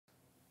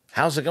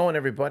How's it going,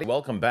 everybody?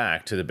 Welcome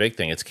back to the big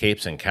thing. It's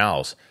Capes and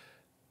Cowls.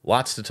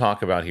 Lots to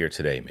talk about here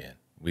today, man.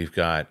 We've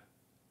got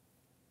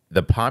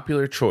the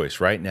popular choice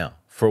right now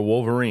for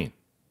Wolverine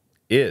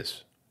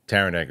is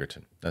Taron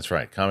Egerton. That's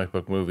right, comic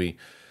book movie,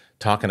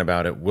 talking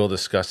about it. We'll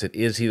discuss it.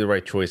 Is he the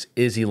right choice?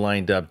 Is he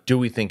lined up? Do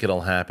we think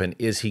it'll happen?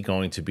 Is he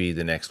going to be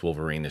the next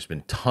Wolverine? There's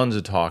been tons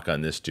of talk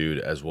on this dude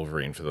as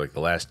Wolverine for like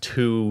the last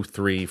 2,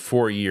 3,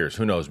 4 years.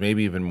 Who knows?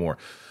 Maybe even more.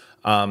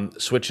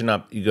 Switching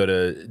up, you go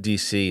to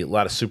DC, a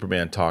lot of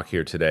Superman talk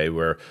here today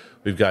where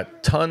we've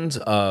got tons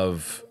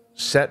of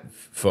set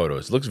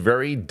photos. It looks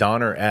very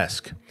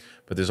Donner-esque,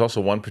 but there's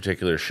also one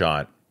particular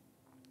shot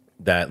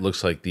that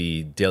looks like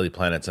the Daily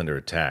Planet's under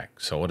attack.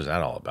 So what is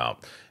that all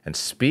about? And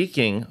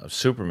speaking of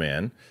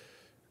Superman,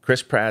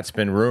 Chris Pratt's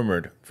been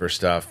rumored for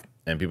stuff,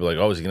 and people are like,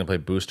 oh, is he going to play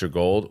Booster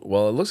Gold?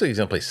 Well, it looks like he's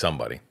going to play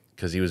somebody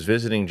because he was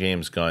visiting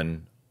James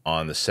Gunn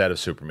on the set of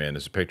Superman.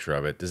 There's a picture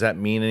of it. Does that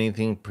mean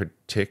anything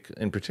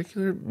in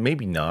particular?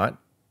 Maybe not,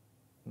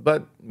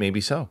 but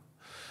maybe so.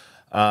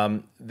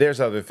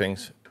 There's other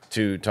things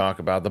to talk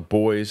about. The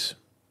Boys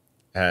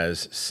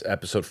has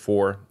episode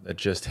 4 that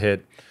just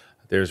hit.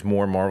 There's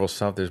more Marvel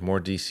stuff. There's more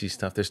DC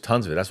stuff. There's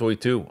tons of it. That's what we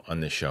do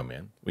on this show,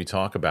 man. We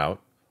talk about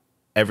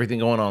everything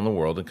going on in the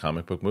world in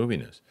comic book movie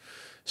news.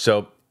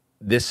 So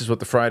this is what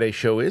the Friday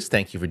show is.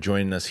 Thank you for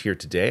joining us here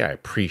today. I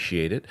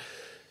appreciate it.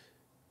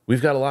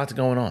 We've got a lot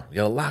going on. We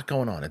got a lot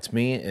going on. It's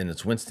me, and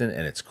it's Winston,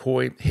 and it's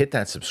Coy. Hit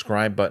that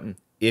subscribe button,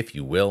 if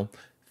you will.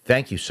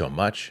 Thank you so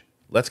much.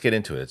 Let's get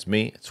into it. It's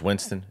me, it's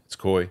Winston, it's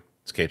Coy,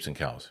 it's Capes and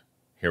Cowls.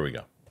 Here we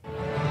go.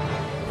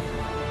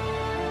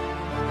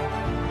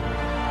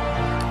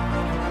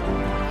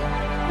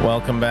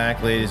 Welcome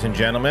back, ladies and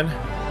gentlemen.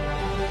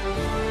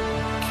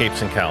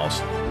 Capes and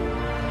Cowls.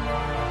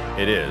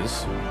 It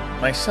is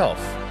myself,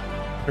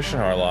 Kristian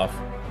Harloff,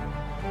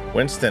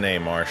 Winston A.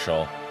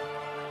 Marshall,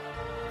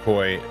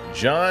 Coy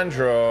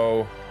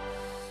Jandreau.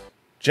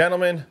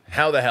 Gentlemen,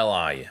 how the hell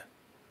are you?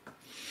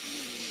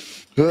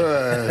 It's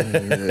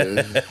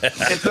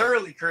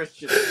early,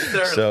 Kristian.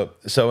 It's early.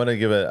 So I want to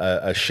give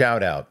a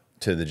shout out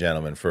to the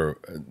gentlemen for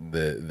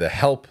the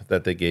help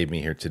that they gave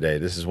me here today.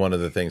 This is one of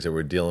the things that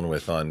we're dealing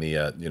with on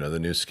the the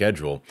new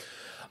schedule.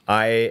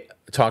 I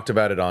talked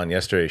about it on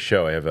yesterday's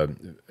show. I have a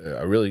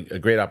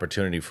great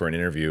opportunity for an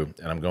interview,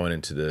 and I'm going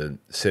into the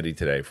city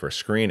today for a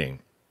screening.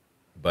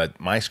 But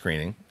my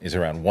screening is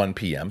around 1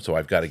 p.m., so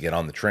I've got to get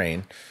on the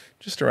train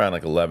just around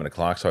like 11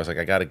 o'clock. So I was like,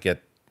 I got to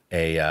get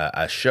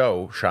a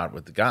show shot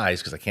with the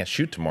guys because I can't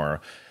shoot tomorrow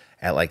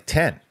at like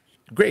 10.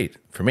 Great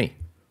for me.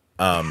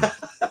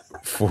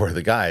 For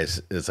the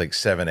guys, it's like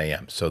 7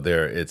 a.m. So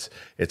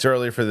it's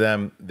early for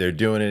them. They're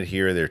doing it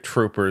here. They're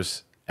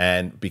troopers.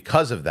 And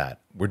because of that,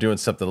 we're doing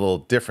something a little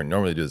different.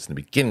 Normally we do this in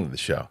the beginning of the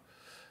show,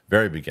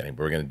 very beginning,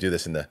 but we're going to do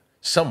this in the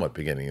somewhat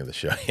beginning of the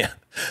show. Yeah.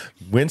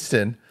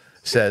 Winston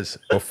says,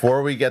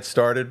 before we get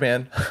started,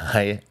 man,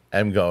 I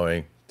am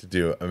going to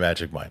do a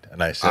magic mind.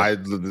 And I said, I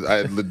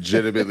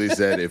legitimately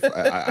said, if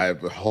I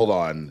hold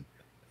on,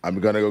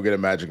 I'm going to go get a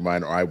magic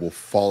mind or I will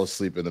fall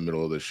asleep in the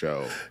middle of the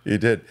show. You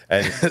did.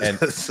 And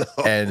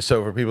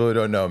so for people who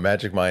don't know,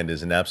 magic mind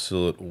is an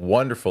absolute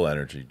wonderful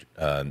energy.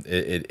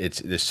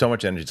 There's so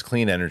much energy. It's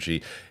clean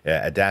energy,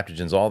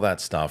 adaptogens, all that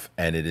stuff.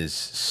 And it is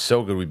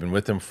so good. We've been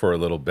with them for a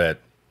little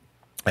bit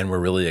and we're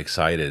really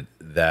excited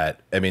that,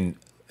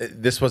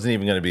 this wasn't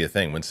even going to be a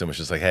thing. Winston was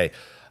just like, hey,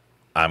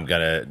 I got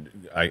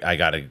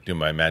to do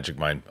my magic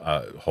mind.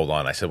 Hold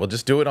on. I said, well,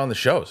 just do it on the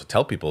show. So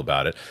tell people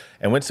about it.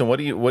 And Winston, what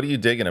are you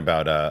digging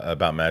about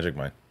magic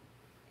mind?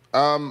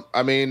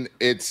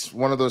 It's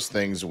one of those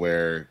things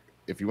where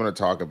if you want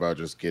to talk about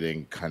just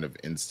getting kind of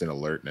instant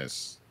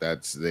alertness,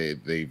 that's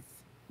they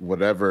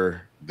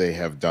whatever they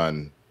have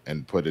done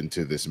and put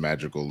into this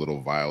magical little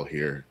vial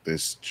here.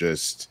 It's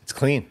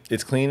clean.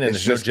 It's clean and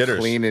it's there's no jitters.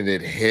 Clean and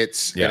it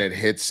hits and it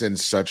hits in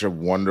such a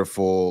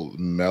wonderful,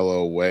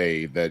 mellow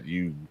way that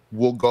you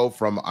will go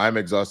from I'm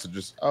exhausted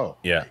just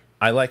yeah.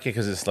 I like it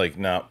because it's like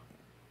not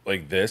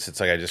like this. It's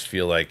like I just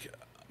feel like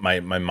my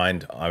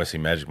mind, obviously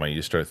magic mind,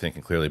 you start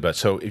thinking clearly. But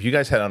so if you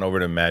guys head on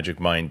over to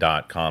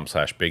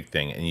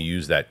magicmind.com/bigthing and you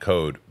use that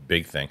code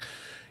bigthing,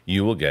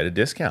 you will get a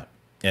discount.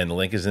 And the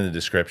link is in the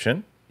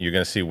description. You're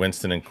going to see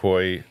Winston and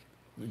Coy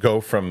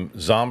go from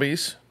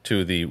zombies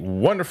to the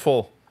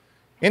wonderful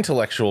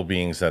intellectual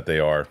beings that they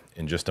are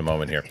in just a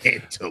moment here.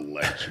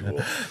 Intellectual.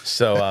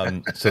 So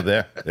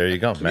there you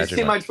go. Have you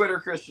seen my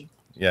Twitter, Kristian?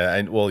 Yeah,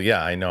 I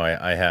know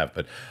I have,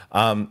 but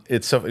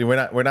it's so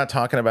we're not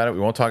talking about it. We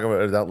won't talk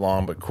about it that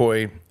long. But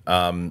Coy,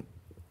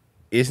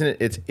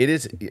 isn't it? It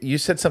is. You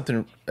said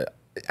something,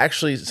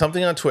 actually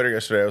something on Twitter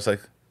yesterday. I was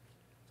like,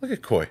 look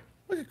at Coy.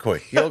 Look at Coy.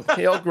 He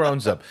all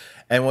grown up.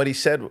 And what he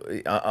said,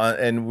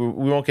 and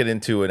we won't get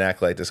into an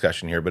acolyte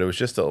discussion here, but it was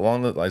just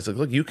along the lines like,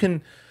 look, you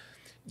can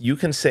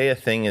say a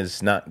thing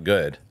is not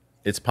good.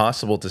 It's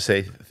possible to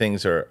say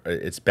things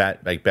it's bad,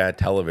 like bad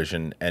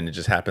television, and it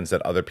just happens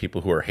that other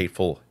people who are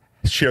hateful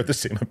share the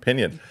same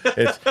opinion.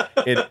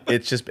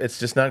 It's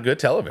just not good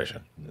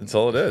television. That's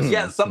all it is.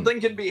 Yeah,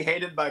 something can be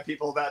hated by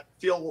people that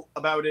feel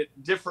about it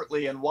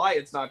differently and why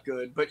it's not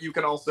good, but you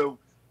can also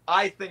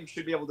I think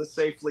should be able to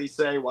safely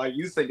say why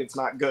you think it's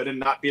not good and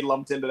not be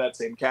lumped into that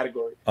same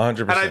category.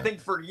 100%. And I think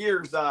for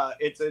years,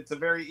 it's a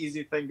very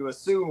easy thing to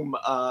assume.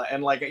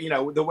 And like, you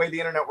know, the way the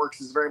internet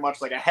works is very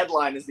much like a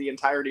headline is the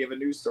entirety of a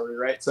news story,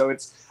 right? So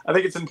I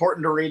think it's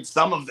important to read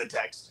some of the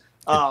text.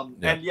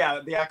 And yeah,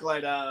 the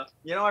Acolyte,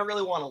 you know, I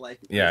really want to like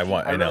it. Yeah,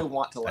 I really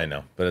want to like it. I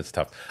know, but it's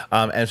tough.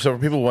 And so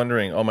for people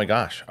wondering, oh my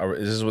gosh,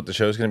 is this what the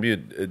show's going to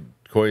be?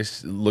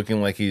 Coy's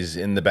looking like he's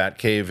in the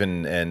Batcave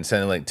and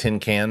sending like tin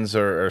cans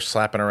or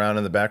slapping around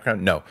in the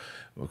background? No.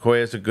 Coy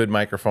has a good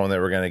microphone that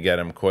we're going to get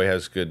him. Coy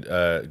has good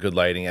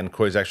lighting, and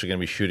Coy's actually going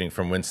to be shooting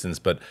from Winston's,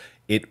 but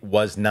it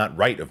was not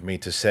right of me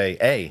to say,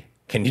 A,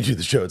 can you do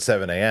the show at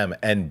 7 a.m.?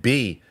 And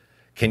B,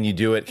 can you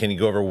do it? Can you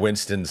go over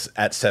Winston's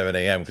at 7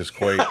 a.m.? Because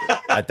Coy,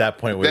 at that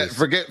point, was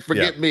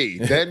forget me.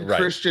 Then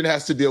right. Kristian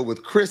has to deal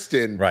with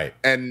Kristian, right?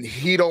 And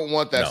he don't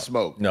want that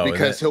smoke,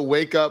 because he'll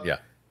wake up,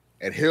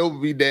 and he'll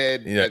be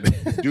dead. Yeah.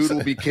 And dude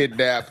will be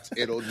kidnapped.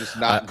 It'll just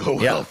not go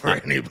well for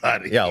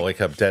anybody. Yeah, I'll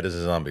wake up dead as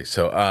a zombie.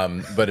 So,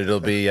 but it'll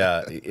be.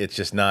 It's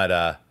just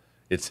not.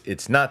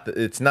 It's not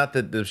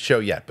the show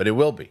yet, but it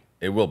will be.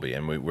 It will be,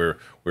 and we're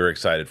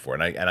excited for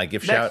it. And I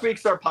give next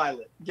week's our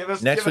pilot.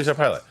 Next week's our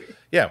pilot.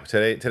 Yeah,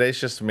 today's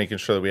just making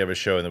sure that we have a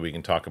show and that we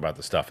can talk about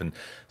the stuff. And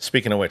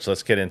speaking of which,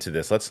 let's get into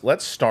this.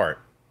 Let's start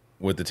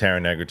with the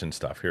Taron Egerton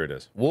stuff. Here it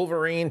is.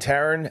 Wolverine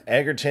Taron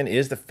Egerton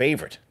is the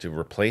favorite to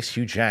replace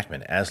Hugh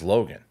Jackman as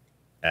Logan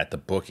at the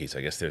bookies.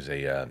 I guess there's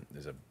a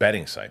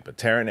betting site, but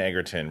Taron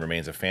Egerton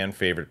remains a fan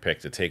favorite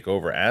pick to take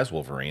over as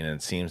Wolverine, and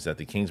it seems that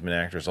the Kingsman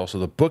actor is also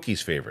the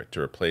bookies' favorite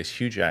to replace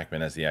Hugh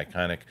Jackman as the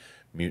iconic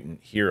mutant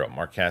hero.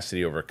 Mark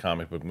Cassidy over at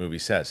Comic Book Movie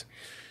says,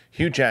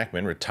 Hugh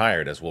Jackman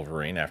retired as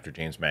Wolverine after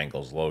James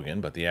Mangold's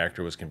Logan, but the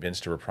actor was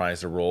convinced to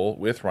reprise the role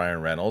with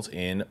Ryan Reynolds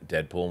in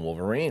Deadpool and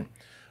Wolverine.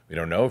 We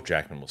don't know if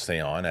Jackman will stay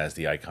on as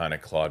the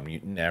iconic clawed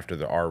mutant after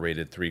the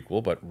R-rated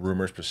threequel, but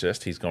rumors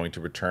persist he's going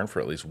to return for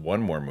at least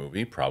one more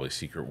movie, probably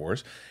Secret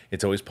Wars.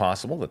 It's always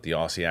possible that the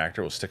Aussie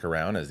actor will stick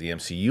around as the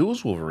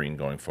MCU's Wolverine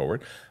going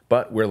forward,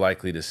 but we're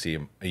likely to see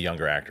a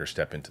younger actor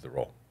step into the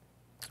role.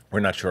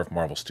 We're not sure if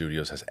Marvel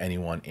Studios has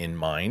anyone in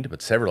mind,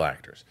 but several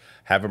actors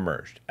have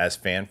emerged as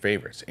fan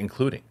favorites,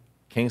 including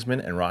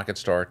Kingsman and Rocket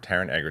star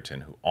Taron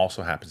Egerton, who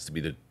also happens to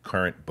be the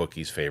current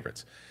bookies'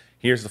 favorites.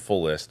 Here's the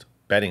full list.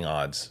 Betting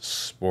odds,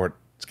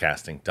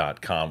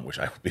 sportscasting.com, which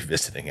I will be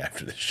visiting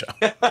after this show.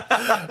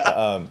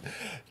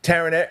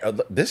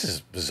 This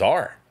is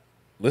bizarre.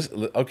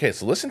 Okay,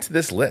 so listen to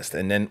this list,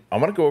 and then I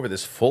want to go over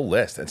this full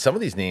list. And some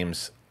of these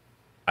names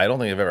I don't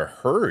think I've ever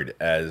heard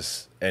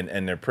as, and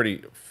they're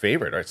pretty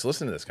favorite. All right, so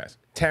listen to this, guys.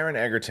 Taron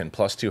Egerton,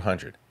 plus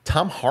 200.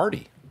 Tom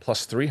Hardy,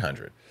 plus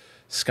 300.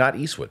 Scott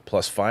Eastwood,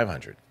 plus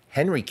 500.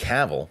 Henry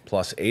Cavill,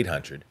 plus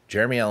 800.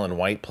 Jeremy Allen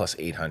White, plus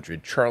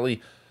 800.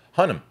 Charlie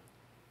Hunnam,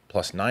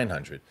 plus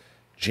 900.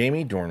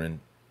 Jamie Dornan,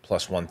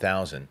 plus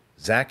 1,000.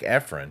 Zac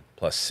Efron,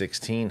 plus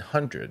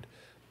 1,600.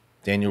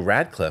 Daniel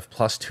Radcliffe,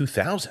 plus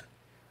 2,000.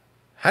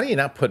 How do you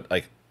not put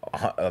like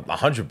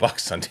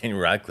 $100 on Daniel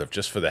Radcliffe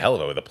just for the hell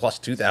of it with a plus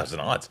 2,000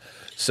 odds?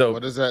 So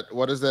what does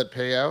that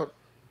pay out?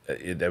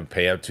 It would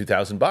pay out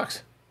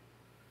 $2,000.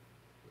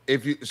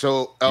 If you put for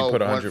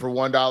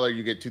 $1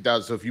 you get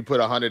 2,000. So if you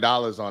put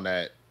 $100 on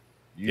that,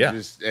 you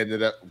just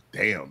ended up.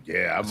 Damn,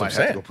 I might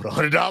have to go put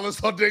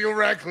 $100 on Daniel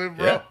Radcliffe,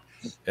 bro. Yeah.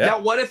 Yeah. Now,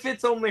 what if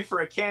it's only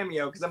for a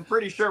cameo? Because I'm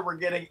pretty sure we're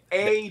getting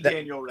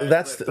Daniel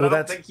Radcliffe. I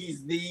don't think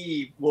he's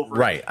the Wolverine.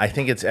 Right. I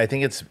think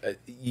it's.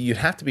 You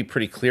have to be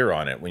pretty clear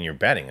on it when you're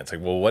betting. It's like,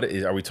 well,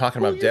 are we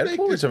talking about Deadpool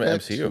or some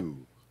MCU?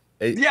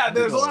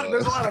 There's a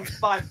lot of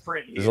fine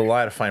print here. There's a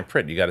lot of fine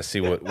print. You got to see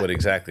what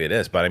exactly it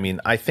is. But I mean,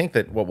 I think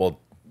that what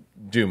we'll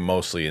do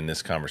mostly in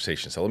this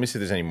conversation. So let me see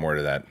if there's any more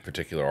to that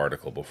particular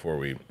article before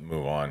we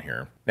move on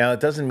here. Now,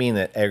 it doesn't mean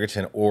that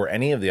Egerton or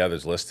any of the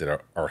others listed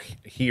are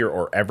here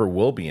or ever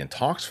will be in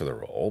talks for the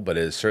role, but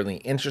it is certainly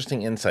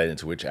interesting insight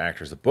into which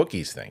actors the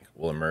bookies think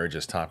will emerge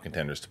as top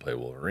contenders to play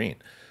Wolverine.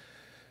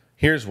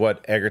 Here's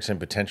what Egerton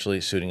potentially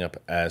suiting up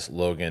as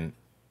Logan.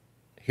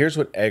 Here's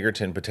what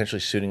Egerton potentially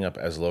suiting up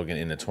as Logan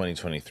in the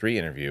 2023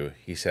 interview.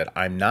 He said,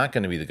 I'm not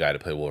going to be the guy to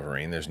play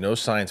Wolverine. There's no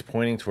signs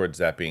pointing towards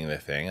that being the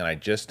thing, and I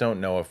just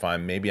don't know if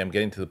I'm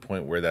getting to the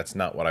point where that's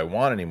not what I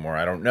want anymore.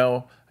 I don't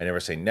know. I never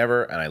say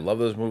never, and I love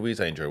those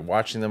movies. I enjoy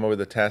watching them over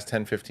the past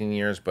 10, 15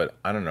 years, but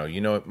I don't know.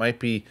 It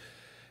might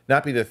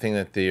not be the thing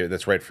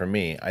that's right for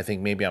me. I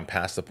think maybe I'm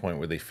past the point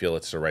where they feel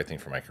it's the right thing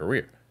for my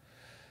career.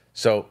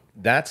 So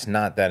that's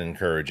not that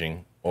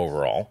encouraging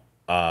overall.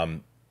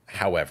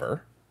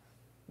 However,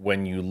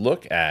 when you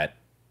look at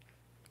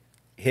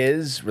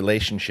his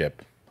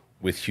relationship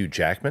with Hugh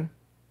Jackman,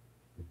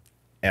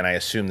 and I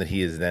assume that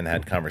he has then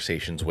had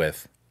conversations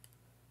with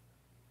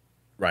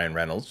Ryan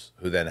Reynolds,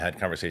 who then had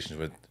conversations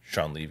with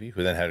Sean Levy,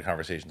 who then had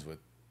conversations with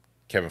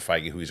Kevin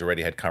Feige, who he's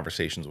already had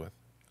conversations with.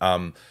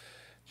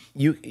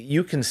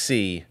 You can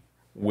see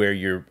where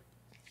your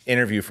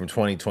interview from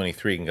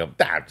 2023 can go,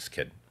 I'm just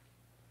kidding.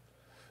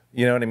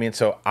 You know what I mean?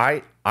 So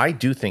I I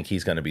do think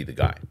he's going to be the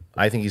guy.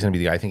 I think he's going to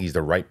be the guy. I think he's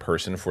the right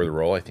person for the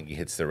role. I think he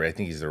hits the. I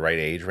think he's the right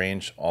age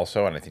range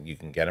also, and I think you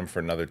can get him for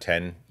another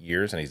 10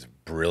 years. And he's a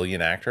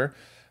brilliant actor.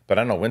 But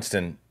I don't know,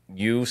 Winston.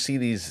 You see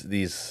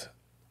these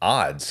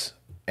odds.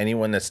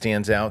 Anyone that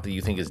stands out that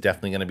you think is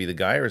definitely going to be the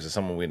guy, or is it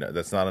someone we know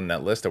that's not on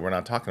that list that we're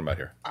not talking about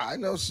here? I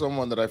know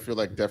someone that I feel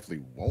like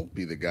definitely won't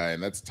be the guy,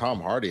 and that's Tom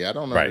Hardy. I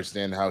don't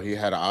understand how he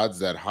had odds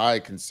that high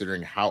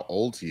considering how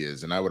old he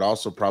is. And I would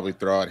also probably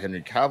throw out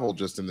Henry Cavill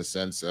just in the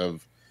sense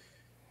of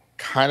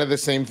kind of the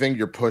same thing.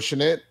 You're pushing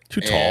it.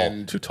 Too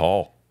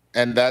tall.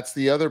 And that's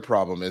the other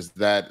problem, is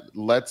that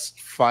let's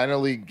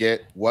finally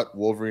get what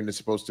Wolverine is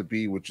supposed to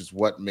be, which is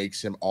what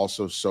makes him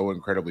also so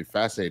incredibly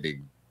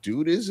fascinating.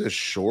 Dude is a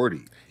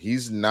shorty. He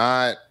is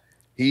not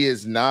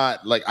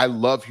like, I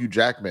love Hugh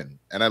Jackman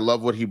and I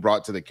love what he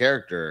brought to the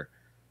character.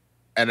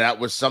 And that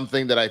was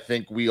something that I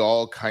think we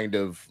all kind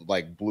of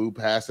like blew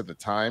past at the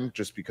time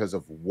just because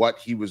of what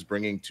he was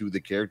bringing to the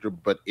character.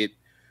 But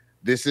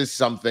this is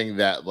something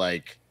that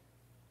like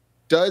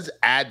does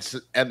add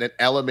an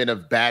element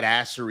of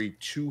badassery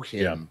to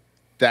him,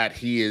 that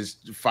he is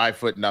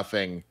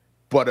 5'0",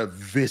 but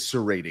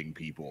eviscerating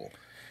people.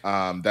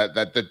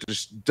 That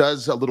just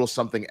does a little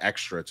something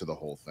extra to the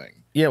whole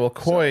thing. Yeah, well,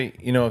 Coy,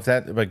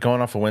 but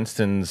going off of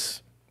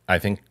Winston's, I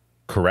think,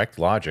 correct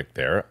logic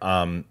there,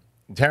 Taron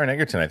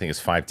Egerton, I think,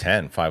 is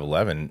 5'10",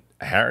 5'11".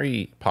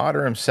 Harry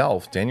Potter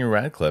himself, Daniel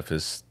Radcliffe,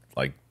 is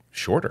like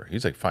shorter.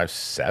 He's like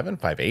 5'7",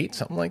 5'8",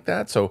 something like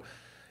that. So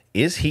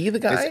is he the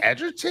guy? Is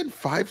Egerton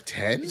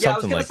 5'10"? Yeah, I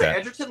was going to say,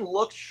 Egerton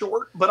looks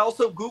short, but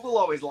also Google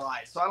always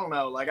lies. So I don't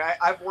know. Like,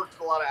 I've worked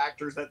with a lot of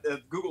actors that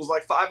Google's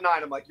like 5'9".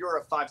 I'm like, you're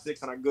a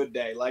 5'6" on a good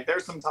day. Like,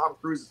 there's some Tom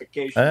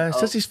Cruisification. It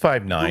says he's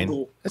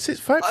 5'9". It says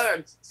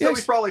 5. So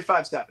he's probably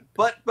 5'7".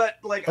 But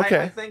like,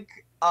 okay. I think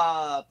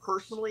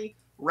personally,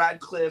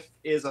 Radcliffe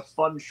is a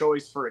fun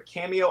choice for a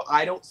cameo.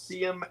 I don't see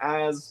him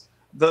as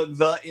the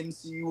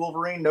MCU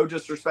Wolverine. No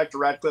disrespect to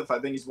Radcliffe. I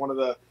think he's one of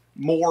the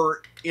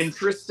more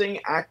interesting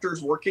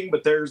actors working,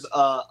 but there's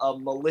a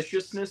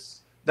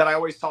maliciousness that I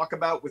always talk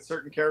about with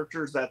certain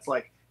characters that's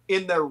like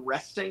in their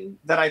resting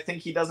that I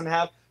think he doesn't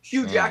have.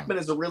 Hugh Jackman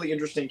is a really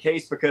interesting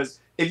case because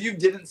if you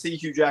didn't see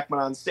Hugh Jackman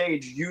on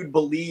stage, you'd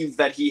believe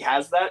that he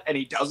has that, and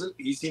he doesn't.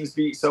 He seems to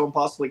be so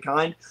impossibly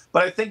kind.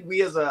 But I think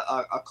we as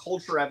a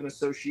culture have an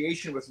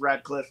association with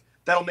Radcliffe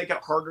that'll make it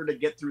harder to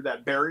get through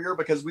that barrier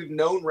because we've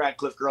known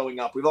Radcliffe growing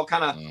up. We've all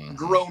kind of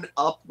grown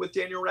up with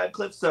Daniel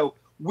Radcliffe, so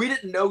we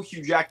didn't know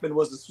Hugh Jackman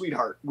was a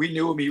sweetheart. We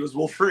knew him; he was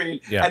Wolverine,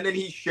 and then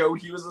he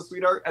showed he was a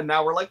sweetheart. And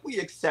now we're like, we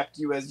accept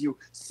you as you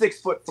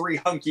 6'3"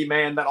 hunky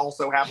man that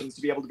also happens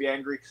to be able to be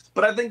angry.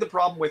 But I think the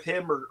problem with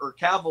him or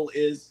Cavill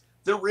is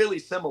they're really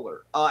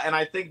similar. And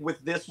I think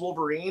with this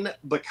Wolverine,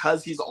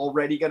 because he's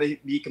already going to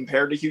be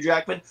compared to Hugh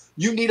Jackman,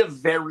 you need a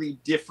very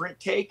different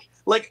take.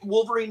 Like,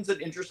 Wolverine's an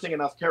interesting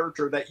enough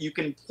character that you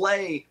can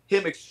play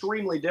him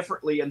extremely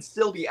differently and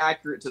still be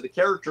accurate to the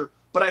character.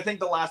 But I think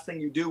the last thing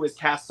you do is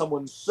cast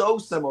someone so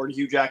similar to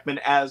Hugh Jackman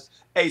as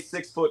a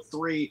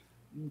 6'3",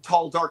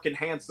 tall, dark, and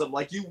handsome.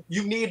 Like, you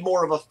need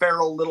more of a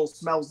feral, little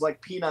smells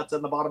like peanuts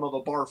in the bottom of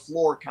a bar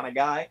floor kind of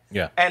guy.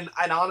 Yeah. And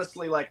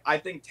honestly, like, I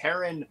think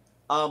Taron,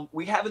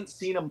 we haven't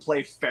seen him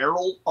play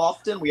feral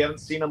often. We haven't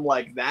seen him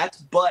like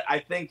that. But I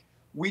think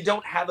we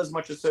don't have as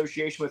much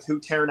association with who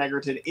Taron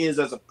Egerton is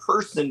as a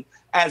person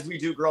as we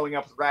do growing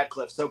up with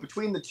Radcliffe. So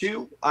between the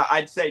two,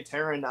 I'd say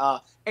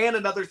Taron. And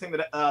another thing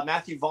that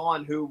Matthew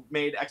Vaughn, who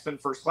made X-Men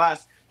First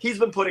Class, he's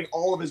been putting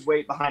all of his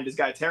weight behind his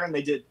guy Taron.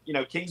 They did,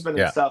 Kingsman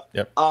and stuff.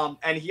 Yep.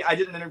 And I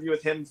did an interview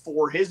with him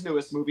for his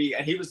newest movie,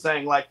 and he was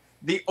saying, like,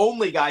 the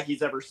only guy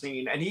he's ever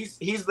seen, and he's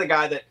the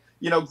guy that,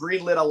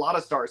 greenlit a lot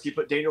of stars. He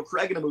put Daniel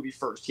Craig in a movie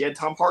first. He had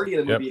Tom Hardy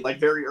in a movie, like,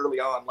 very early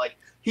on. Like,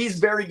 he's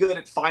very good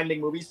at finding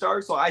movie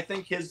stars. So I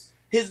think his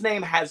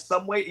name has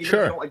some weight. Even if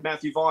you don't like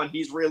Matthew Vaughn,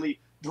 he's really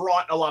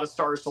brought a lot of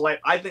stars to light.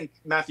 I think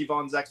Matthew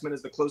Vaughn's X-Men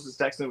is the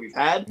closest X-Men we've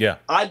had. Yeah.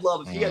 I'd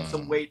love if he had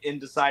some weight in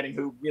deciding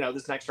who,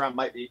 this next round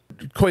might be.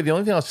 Coy, the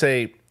only thing I'll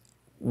say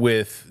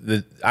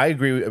I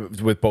agree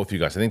with both of you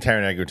guys. I think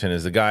Taron Egerton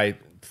is the guy.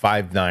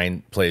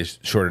 5'9", plays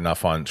short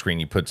enough on screen.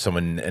 You put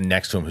someone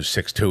next to him who's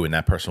 6'2", and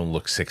that person will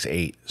look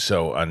 6'8".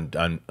 So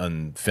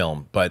on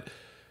film. But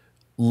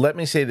let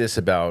me say this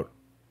about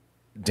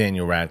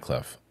Daniel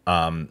Radcliffe,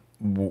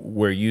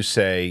 where you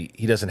say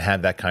he doesn't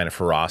have that kind of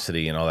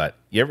ferocity and all that.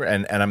 You ever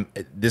and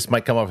this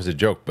might come off as a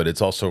joke, but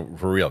it's also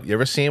for real. You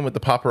ever see him with the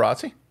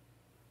paparazzi?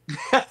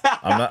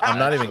 I'm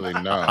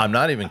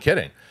not even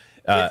kidding.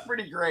 It's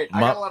pretty great. I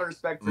got a lot of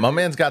respect for my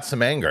man's got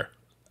some anger.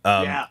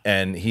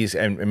 And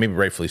maybe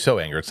rightfully so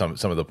angry at some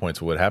of the points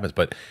of what happens,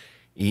 but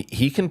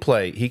he can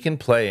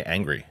play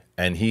angry,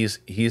 and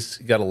he's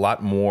got a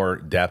lot more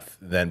depth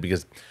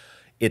because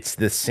it's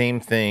the same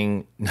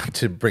thing. Not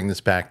to bring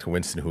this back to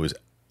Winston, who is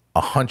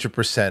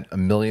 100% a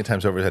million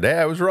times over said, "Hey,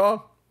 I was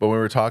wrong." But when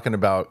we were talking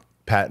about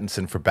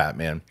Pattinson for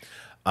Batman,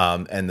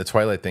 and the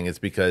Twilight thing, it's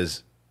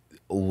because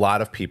a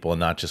lot of people, and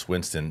not just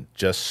Winston,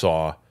 just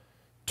saw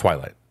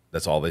Twilight.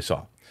 That's all they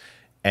saw,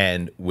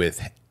 and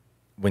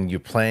when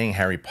you're playing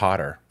Harry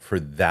Potter for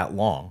that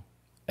long,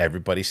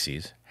 everybody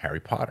sees Harry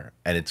Potter,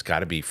 and it's got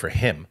to be for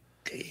him.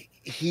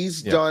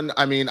 He's done.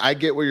 I mean, I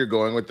get where you're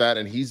going with that,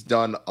 and he's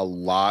done a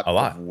lot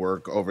of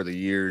work over the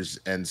years.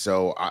 And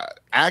so,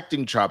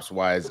 acting chops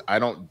wise, I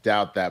don't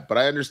doubt that. But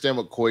I understand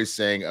what Coy's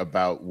saying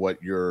about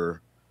what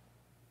your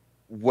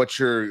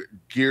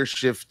gear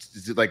shift,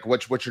 like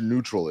what your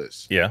neutral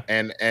is. Yeah.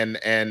 And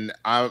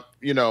I,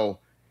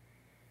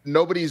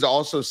 nobody's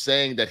also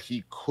saying that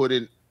he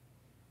couldn't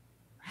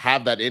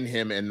have that in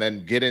him and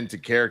then get into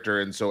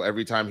character. And so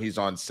every time he's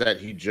on set,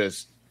 he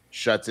just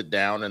shuts it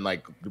down and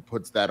like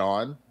puts that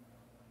on.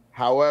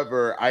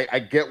 However, I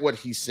get what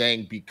he's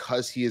saying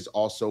because he has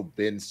also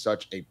been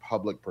such a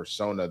public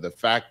persona. The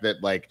fact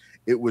that like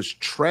it was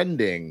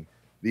trending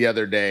the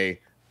other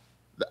day,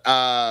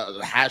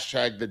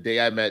 hashtag the day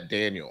I met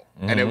Daniel.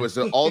 And it was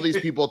all these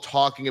people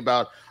talking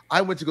about,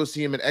 I went to go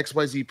see him in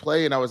XYZ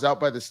play and I was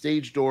out by the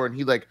stage door and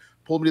he like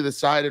pulled me to the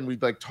side and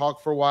we'd like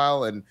talk for a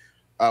while. And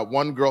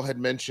one girl had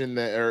mentioned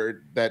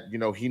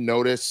that he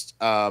noticed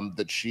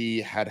that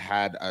she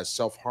had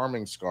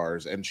self-harming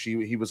scars, and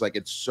he was like,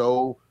 it's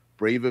so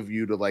brave of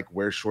you to like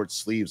wear short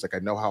sleeves. Like I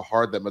know how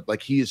hard that, but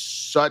like he is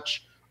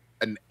such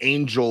an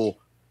angel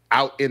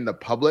out in the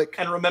public,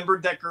 and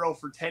remembered that girl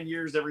for 10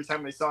 years every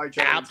time they saw each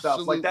other and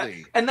stuff like that.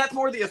 And that's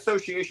more the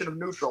association of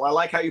neutral. I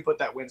like how you put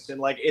that, Winston.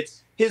 Like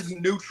it's his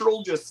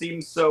neutral just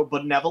seems so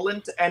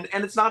benevolent, and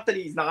it's not that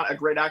he's not a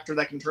great actor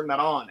that can turn that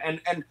on.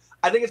 And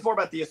I think it's more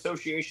about the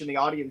association the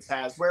audience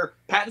has, where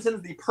Pattinson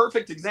is the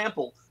perfect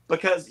example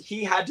because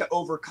he had to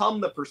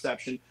overcome the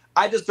perception.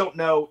 I just don't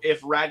know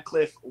if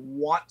Radcliffe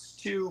wants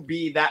to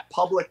be that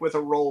public with a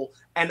role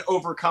and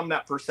overcome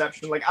that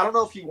perception. Like, I don't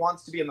know if he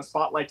wants to be in the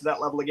spotlight to that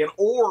level again,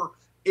 or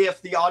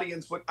if the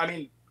audience would. I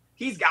mean,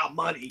 he's got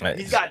money.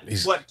 He's got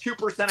what,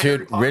 2%?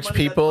 Dude,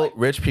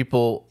 rich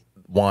people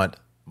want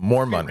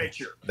more money.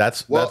 Richer.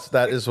 That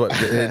is what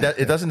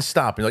it doesn't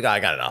stop. You're like, I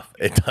got enough.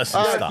 It doesn't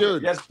stop.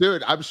 Dude,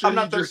 I'm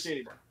not thirsty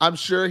anymore. I'm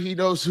sure he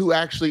knows who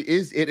actually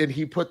is it, and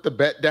he put the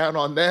bet down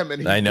on them,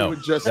 and he's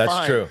doing just fine.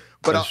 That's true.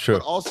 But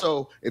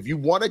also, if you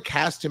want to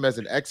cast him as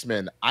an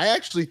X-Men, I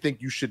actually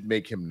think you should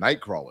make him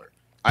Nightcrawler.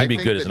 I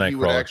think that he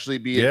would actually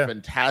be a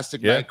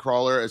fantastic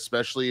Nightcrawler,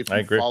 especially if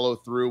you follow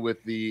through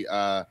with the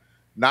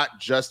not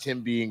just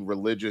him being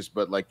religious,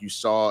 but like you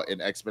saw in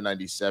X-Men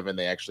 97,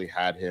 they actually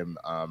had him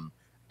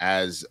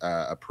as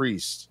a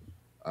priest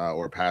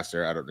or a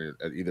pastor. I don't know,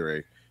 either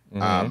way.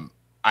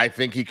 I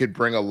think he could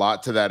bring a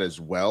lot to that as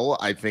well.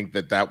 I think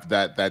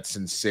that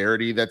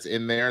sincerity that's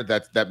in there,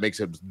 that makes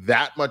it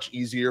that much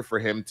easier for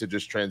him to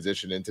just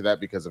transition into that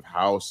because of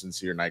how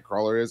sincere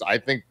Nightcrawler is. I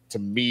think, to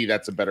me,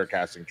 that's a better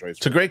casting choice.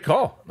 It's a great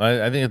call.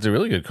 I think it's a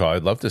really good call.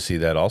 I'd love to see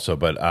that also.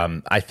 But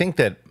I think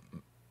that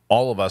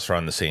all of us are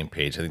on the same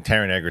page. I think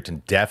Taron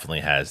Egerton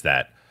definitely has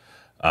that.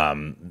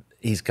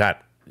 He's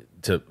got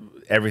to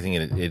everything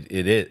it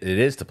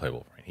is to play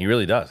Wolverine. He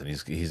really does, and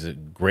he's a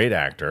great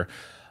actor.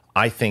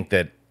 I think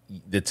that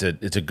it's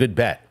a good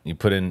bet. You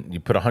put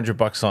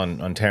 $100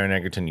 on Taron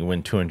Egerton, you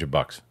win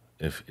 $200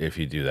 if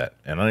you do that.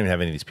 And I don't even have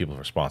any of these people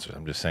for sponsors.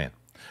 I'm just saying.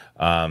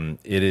 I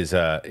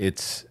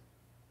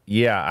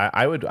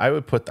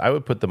would put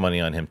the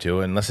money on him too,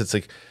 unless it's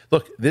like,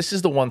 look, this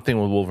is the one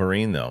thing with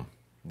Wolverine though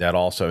that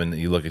also, and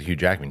you look at Hugh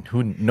Jackman,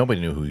 who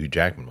nobody knew who Hugh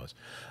Jackman was.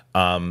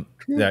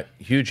 That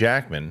Hugh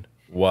Jackman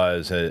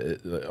was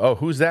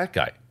who's that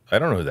guy? I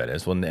don't know who that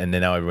is. Well, and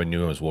then now everyone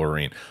knew him as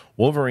Wolverine.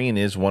 Wolverine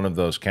is one of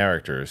those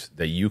characters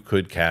that you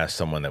could cast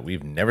someone that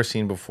we've never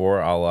seen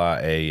before, a la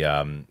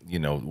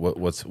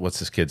what's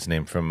this kid's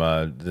name from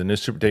the new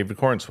Super David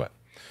Cornsweet,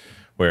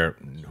 where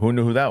who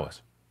knew who that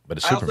was? But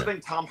it's Superman. I also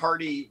think Tom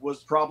Hardy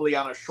was probably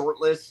on a short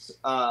list.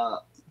 I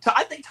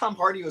think Tom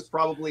Hardy was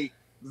probably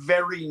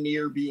very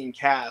near being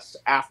cast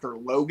after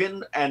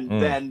Logan, and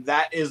then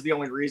that is the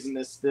only reason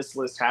this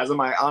list has him.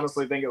 I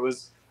honestly think it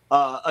was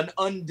an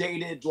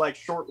undated like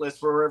short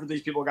list wherever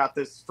these people got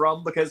this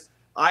from, because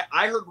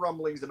I heard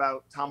rumblings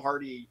about Tom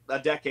Hardy a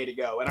decade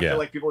ago, and I feel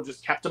like people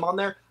just kept him on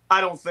there.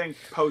 I don't think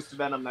post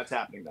Venom that's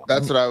happening though.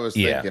 That's what I was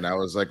thinking. I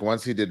was like,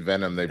 once he did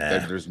Venom,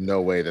 there's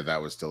no way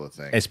that was still a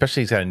thing.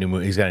 Especially he's got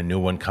a new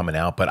one coming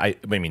out. But I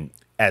mean,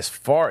 as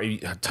far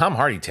Tom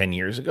Hardy 10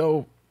 years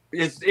ago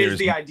is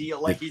the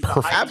ideal. Like he's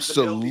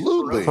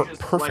absolutely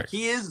perfect. Like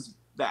he is.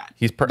 That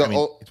he's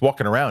he's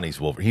walking around. He's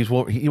Wolverine. He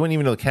wouldn't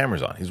even know the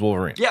camera's on. He's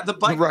Wolverine. Yeah, the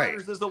Bike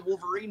Riders is a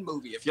Wolverine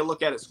movie. If you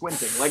look at it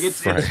squinting, like it's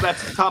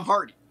that's Tom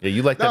Hardy. Yeah,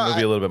 you like that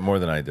movie a little bit more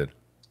than I did.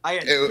 I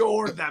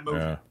adored that movie.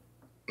 Yeah.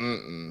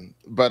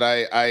 But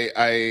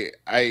I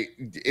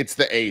it's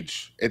the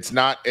age. It's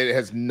not. It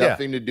has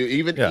nothing to do.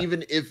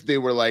 Even if they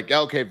were like,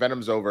 okay,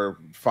 Venom's over,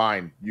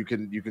 fine, you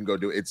can go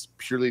do it. It's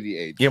purely the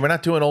age. Yeah, we're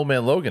not doing Old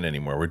Man Logan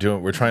anymore.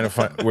 We're trying to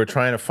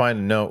find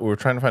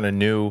a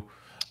new.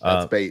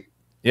 That's bait.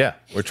 Yeah,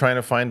 we're trying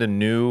to find a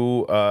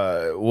new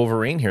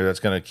Wolverine here that's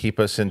going to keep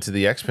us into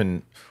the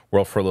X-Men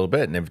world for a little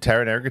bit. And if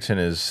Taron Egerton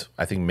is,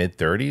 I think,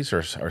 mid-30s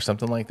or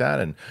something like that,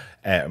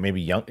 and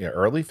maybe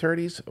early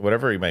 30s,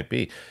 whatever he might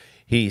be,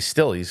 he's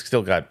still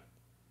got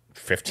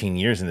 15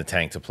 years in the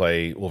tank to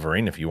play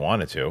Wolverine if you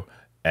wanted to.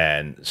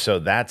 And so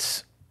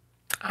that's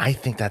I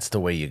think that's the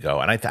way you go.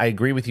 And I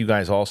agree with you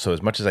guys also,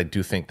 as much as I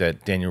do think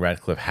that Daniel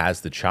Radcliffe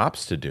has the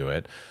chops to do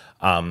it.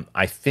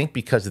 I think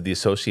because of the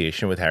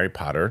association with Harry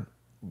Potter,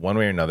 one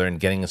way or another, and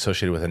getting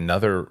associated with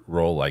another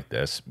role like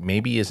this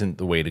maybe isn't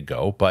the way to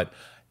go. But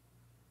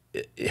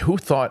who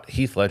thought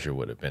Heath Ledger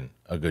would have been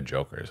a good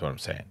Joker is what I'm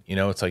saying. You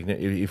know, it's like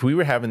if we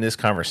were having this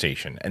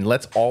conversation, and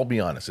let's all be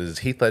honest, is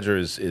Heath Ledger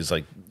is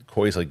like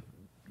Coy's like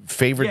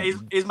favorite. Yeah,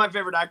 he's my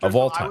favorite actor of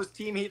all time. I was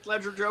Team Heath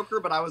Ledger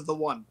Joker, but I was the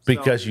one.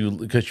 Because you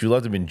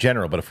loved him in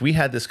general. But if we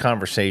had this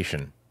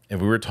conversation,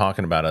 if we were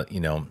talking about it, you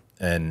know,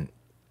 and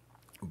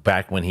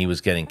back when he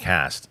was getting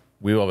cast,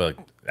 we would all be like,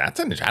 I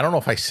don't know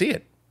if I see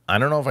it. I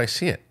don't know if I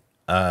see it.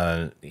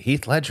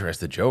 Heath Ledger as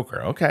the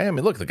Joker. Okay. I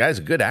mean, look, the guy's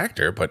a good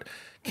actor, but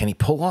can he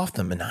pull off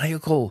the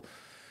maniacal?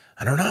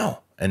 I don't know.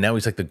 And now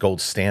he's like the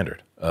gold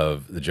standard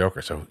of the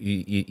Joker. So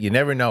you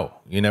never know.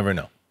 You never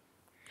know.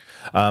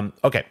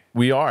 Okay.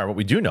 What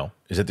we do know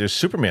is that there's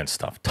Superman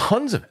stuff,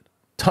 tons of it,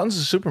 tons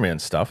of Superman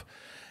stuff.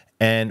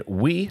 And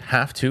we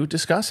have to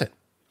discuss it.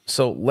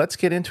 So let's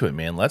get into it,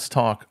 man. Let's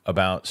talk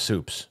about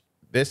Supes.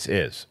 This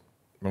is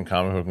from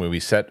Comic Book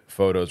Movie Set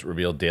Photos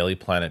Reveal Daily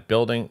Planet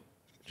Building.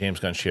 James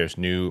Gunn shares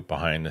new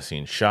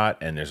behind-the-scenes shot,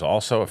 and there's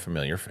also a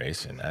familiar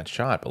face in that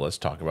shot. But let's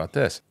talk about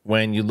this.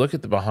 When you look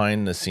at the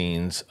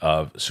behind-the-scenes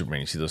of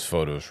Superman, you see those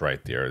photos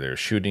right there. Their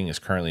shooting is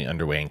currently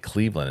underway in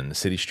Cleveland, and the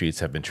city streets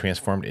have been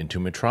transformed into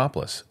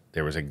Metropolis.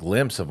 There was a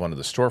glimpse of one of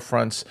the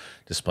storefronts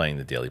displaying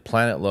the Daily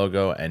Planet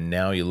logo, and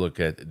now you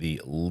look at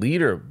the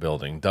Leader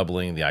building,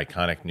 doubling the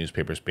iconic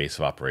newspaper's base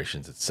of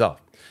operations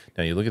itself.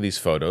 Now you look at these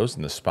photos,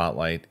 and the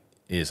spotlight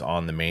is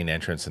on the main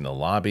entrance in the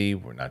lobby.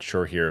 We're not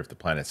sure here if the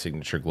Planet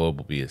signature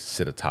globe will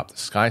sit atop the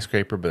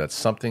skyscraper, but that's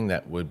something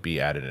that would be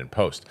added in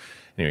post.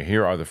 Anyway,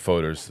 here are the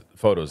photos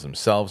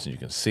themselves, and you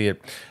can see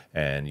it.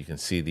 And you can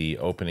see the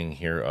opening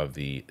here of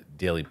the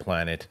Daily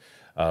Planet,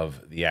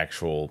 of the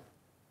actual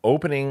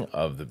opening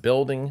of the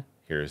building.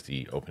 Here's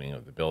the opening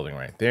of the building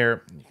right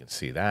there. You can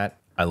see that.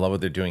 I love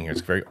what they're doing here.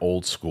 It's very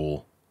old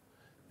school.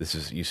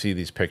 You see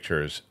these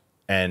pictures.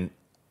 And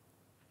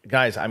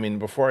guys, I mean,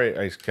 before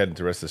I get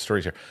into the rest of the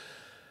stories here,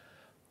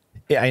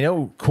 yeah, I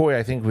know, Coy,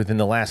 I think within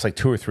the last like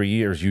 2 or 3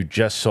 years, you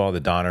just saw the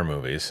Donner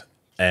movies.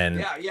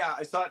 And yeah,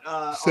 I saw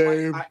it.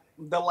 Same.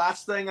 The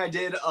last thing I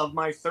did of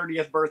my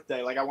 30th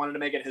birthday, like I wanted to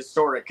make it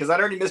historic because I'd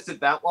already missed it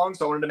that long,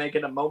 so I wanted to make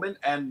it a moment.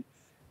 And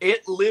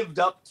it lived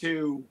up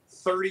to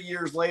 30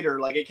 years later.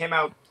 Like it came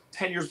out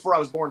 10 years before I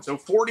was born. So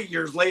 40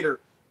 years later,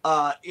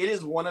 it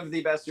is one of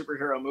the best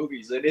superhero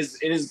movies. It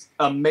is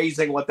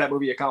amazing what that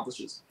movie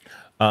accomplishes.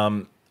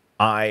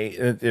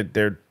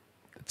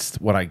 It's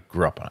what I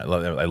grew up on.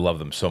 I love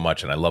them so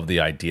much, and I love the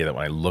idea that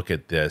when I look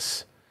at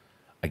this,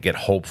 I get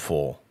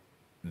hopeful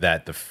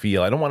that the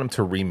feel. I don't want him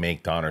to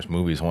remake Donner's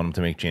movies. I want him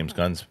to make James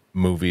Gunn's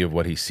movie of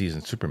what he sees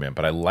in Superman.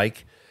 But I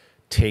like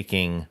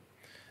taking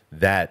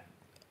that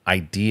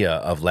idea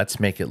of let's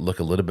make it look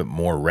a little bit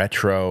more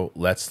retro.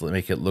 Let's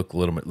make it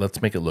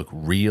look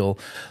real.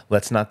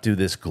 Let's not do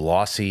this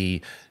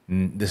glossy.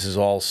 This is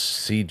all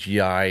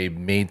CGI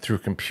made through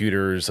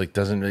computers. Like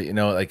doesn't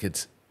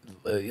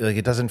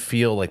it doesn't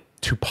feel like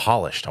too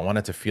polished. I want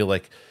it to feel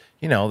like,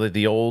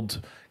 the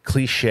old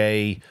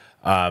cliche.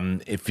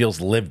 It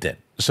feels lived in.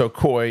 So,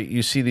 Coy,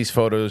 you see these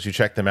photos, you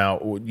check them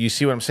out. You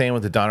see what I'm saying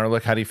with the Donner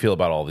look? How do you feel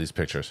about all these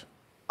pictures?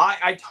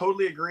 I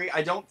totally agree.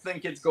 I don't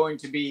think it's going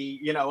to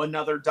be,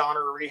 another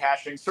Donner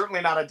rehashing.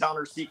 Certainly not a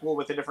Donner sequel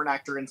with a different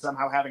actor and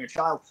somehow having a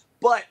child.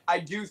 But I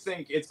do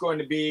think it's going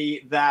to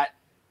be that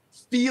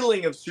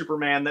feeling of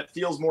Superman that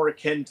feels more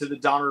akin to the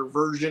Donner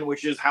version,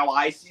 which is how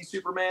I see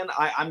Superman.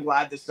 I'm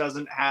glad this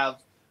doesn't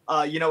have,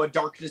 a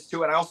darkness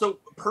to it. I also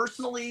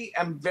personally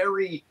am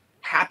very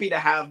happy to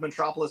have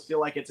Metropolis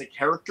feel like it's a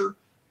character.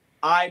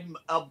 I'm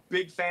a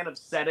big fan of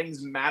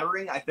settings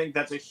mattering. I think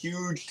that's a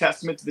huge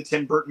testament to the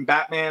Tim Burton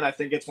Batman. I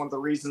think it's one of the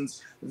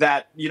reasons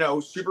that,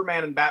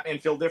 Superman and Batman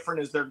feel different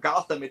is their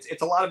Gotham.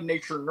 It's a lot of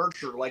nature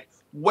nurture. Like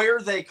where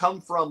they come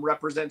from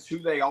represents who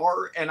they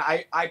are. And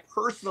I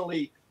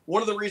personally,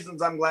 one of the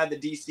reasons I'm glad the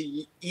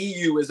DC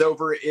EU is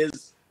over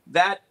is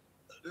that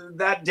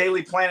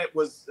Daily Planet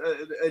was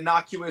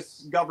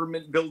innocuous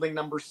government building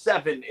number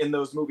 7 in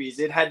those movies.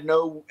 It had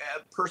no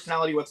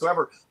personality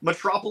whatsoever.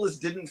 Metropolis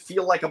didn't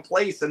feel like a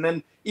place. And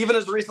then even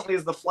as recently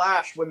as The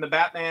Flash, when the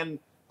Batman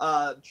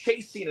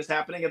chase scene is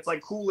happening, it's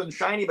like cool and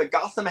shiny, but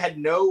Gotham had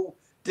no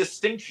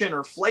distinction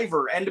or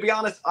flavor. And to be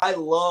honest, I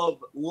love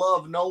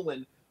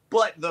Nolan.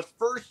 But the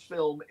first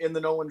film in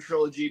the Nolan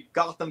trilogy,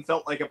 Gotham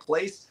felt like a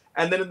place.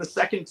 And then in the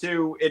second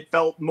two, it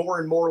felt more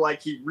and more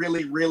like he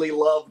really, really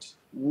loved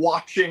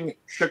watching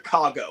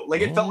Chicago.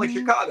 Like it felt like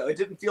Chicago. It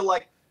didn't feel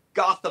like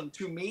Gotham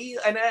to me.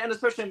 And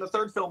especially in the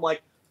third film,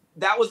 like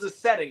that was the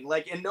setting.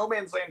 Like in No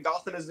Man's Land,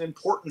 Gotham is an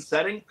important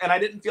setting. And I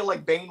didn't feel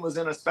like Bane was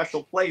in a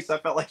special place. I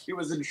felt like he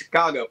was in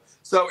Chicago.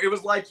 So it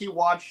was like he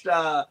watched,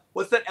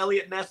 what's that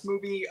Elliot Ness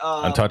movie?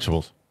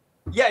 Untouchables.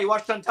 Yeah, he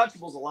watched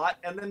Untouchables a lot.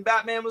 And then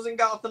Batman was in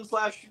Gotham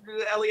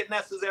 / Elliot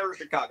Ness's era of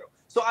Chicago.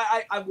 So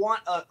I want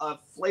a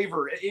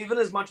flavor, even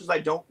as much as I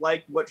don't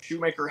like what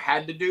Shoemaker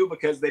had to do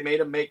because they made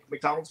him make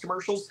McDonald's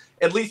commercials.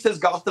 At least his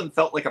Gotham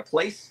felt like a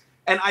place.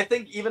 And I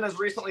think even as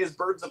recently as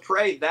Birds of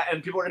Prey, that,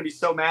 and people are going to be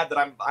so mad that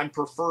I'm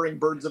preferring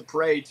Birds of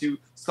Prey to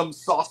some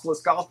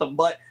sauceless Gotham,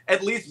 but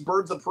at least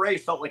Birds of Prey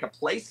felt like a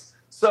place.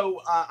 So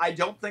I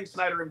don't think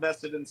Snyder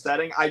invested in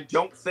setting. I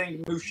don't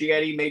think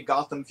Muschietti made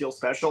Gotham feel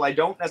special. I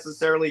don't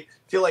necessarily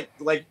feel like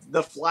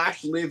the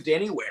Flash lived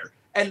anywhere.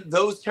 And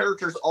those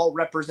characters all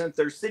represent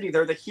their city.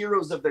 They're the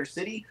heroes of their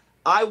city.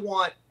 I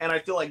want, and I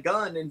feel like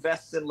Gunn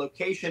invests in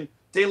location.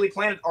 Daily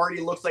Planet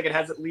already looks like it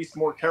has at least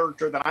more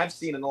character than I've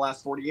seen in the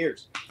last 40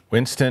 years.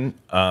 Winston,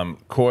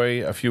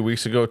 Coy a few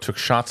weeks ago took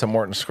shots at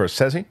Martin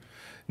Scorsese.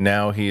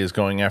 Now he is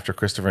going after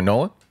Christopher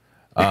Nolan.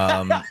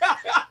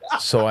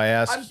 So I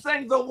asked... I'm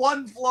saying the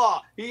one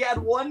flaw. He had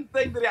one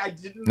thing that I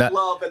didn't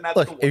love, and that's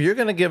look, the one. If you're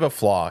going to give a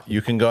flaw,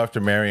 you can go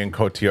after Marion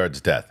Cotillard's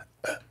death.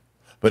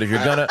 But if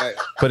you're gonna,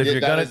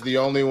 that is the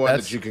only one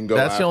that you can go.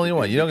 That's the only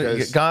one. You don't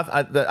get Goth.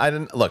 I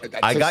didn't look.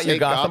 I got your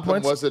Gotham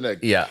points.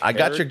 I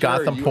got your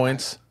Gotham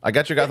points. I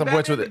got your Gotham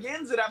points with it.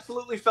 Begins, it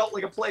absolutely felt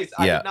like a place.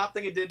 I did not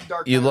think it did in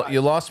Dark Knight.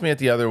 You lost me at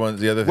the other ones.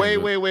 The other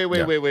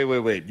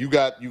wait. You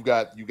got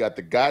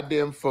the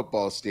goddamn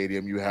football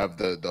stadium. You have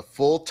the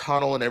full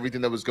tunnel and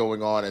everything that was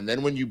going on, and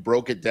then when you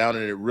broke it down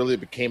and it really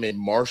became a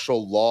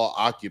martial law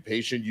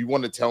occupation, you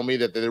want to tell me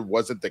that there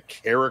wasn't the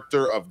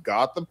character of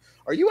Gotham?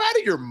 Are you out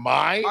of your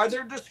mind? Are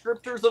there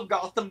descriptors of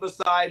Gotham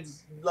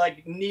besides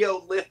like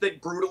Neolithic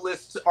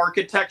brutalist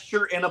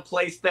architecture in a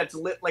place that's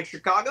lit like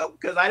Chicago?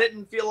 Because I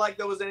didn't feel like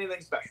there was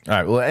anything special. All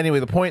right. Well, anyway,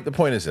 the point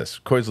is this: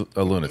 Coy's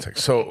a lunatic.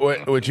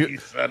 So would you?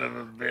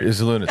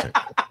 Is a lunatic.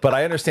 But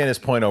I understand his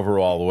point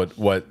overall. What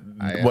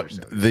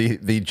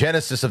the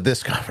genesis of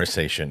this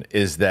conversation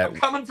is that I'm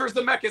coming for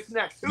Zemeckis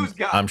next. Who's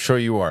got? I'm sure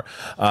you are.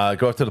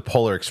 Go up to the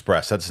Polar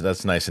Express.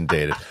 That's nice and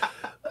dated.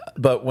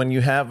 But when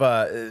you have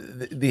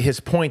his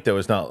point though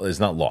is not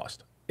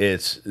lost.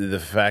 It's the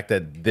fact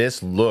that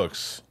this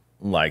looks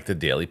like the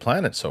Daily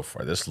Planet so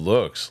far. This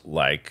looks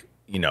like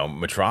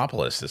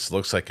Metropolis. This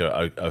looks like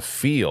a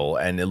feel,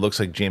 and it looks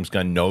like James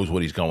Gunn knows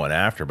what he's going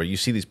after. But you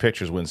see these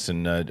pictures,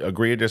 Winston.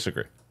 Agree or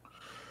disagree?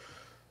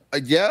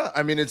 Yeah,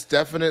 I mean, it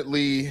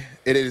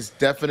is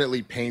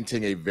definitely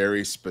painting a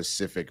very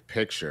specific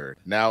picture.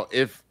 Now,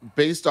 if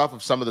based off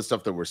of some of the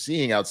stuff that we're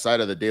seeing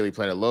outside of the Daily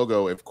Planet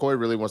logo, if Coy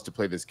really wants to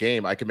play this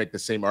game, I can make the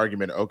same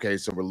argument. Okay,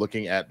 so we're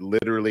looking at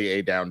literally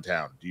a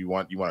downtown. You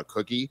want a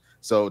cookie?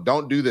 So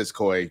don't do this,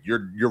 Coy.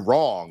 You're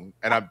wrong,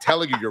 and I'm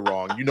telling you you're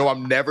wrong. You know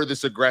I'm never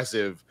this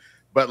aggressive,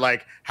 but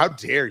like, how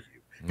dare you?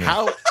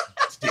 How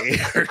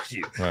dare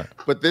you? Right.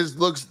 But this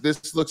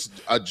looks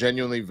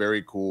genuinely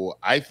very cool.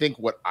 I think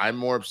what I'm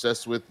more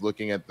obsessed with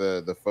looking at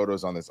the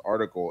photos on this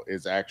article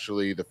is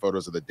actually the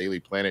photos of the Daily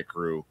Planet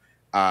crew.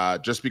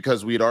 Just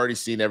because we'd already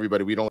seen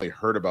everybody, we'd only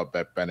heard about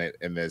Bette Bennett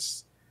in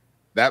this.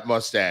 That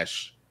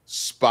mustache,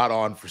 spot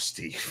on for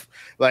Steve.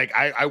 Like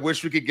I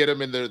wish we could get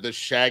him in the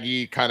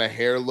shaggy kind of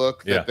hair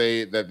look that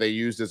they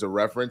used as a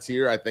reference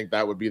here. I think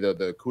that would be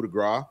the coup de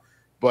grace.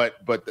 But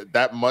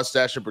that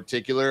mustache in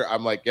particular,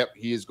 I'm like, yep,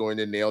 he is going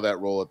to nail that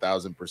role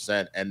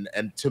 1,000%.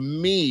 And to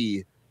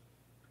me,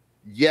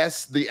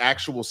 yes, the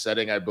actual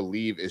setting, I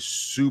believe, is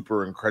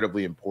super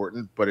incredibly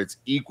important, but it's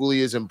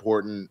equally as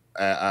important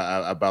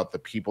about the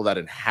people that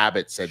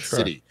inhabit said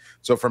city.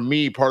 So for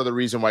me, part of the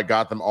reason why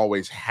Gotham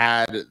always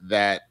had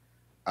that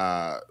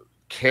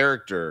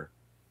character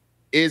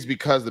is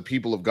because the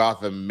people of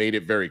Gotham made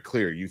it very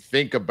clear. You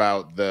think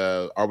about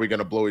are we going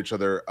to blow each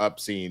other up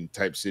scene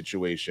type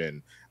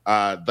situation.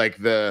 Like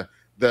the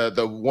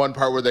one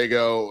part where they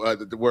go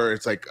where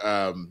it's like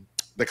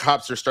the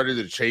cops are starting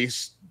to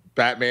chase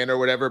Batman or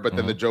whatever, but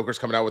then the Joker's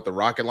coming out with the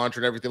rocket launcher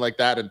and everything like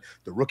that, and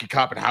the rookie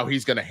cop and how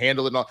he's going to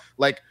handle it and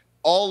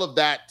all of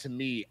that to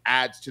me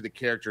adds to the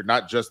character,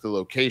 not just the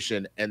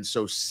location. And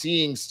so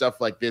seeing stuff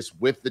like this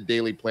with the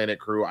Daily Planet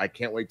crew, I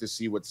can't wait to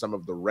see what some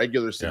of the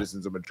regular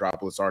citizens of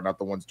Metropolis are, not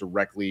the ones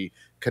directly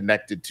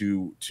connected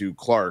to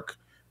Clark.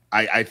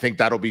 I think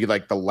that'll be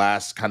like the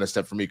last kind of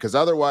step for me, because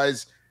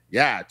otherwise,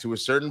 yeah, to a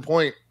certain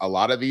point, a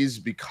lot of these,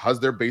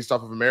 because they're based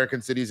off of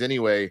American cities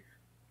anyway,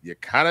 you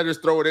kind of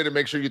just throw it in and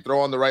make sure you throw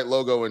on the right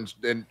logo and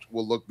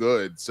will look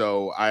good.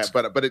 So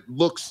but it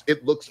looks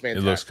fantastic.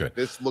 It looks good.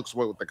 This looks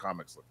what the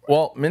comics look like.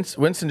 Well,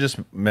 Winston just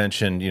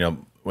mentioned,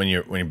 when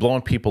you're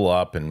blowing people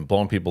up, and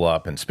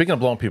speaking of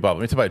blowing people up,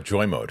 let me talk about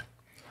joy mode.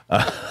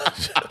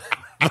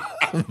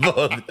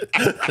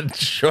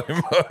 Joy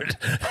mode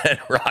and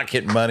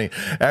rocket money.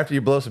 After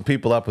you blow some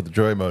people up with the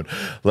joy mode,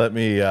 let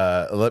me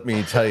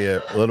tell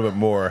you a little bit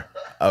more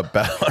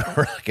about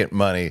rocket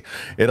money.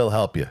 It'll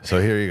help you.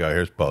 So here you go.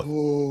 Here's both.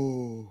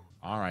 Ooh.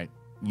 All right.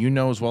 You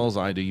know as well as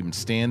I do, you've been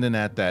standing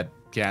at that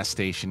gas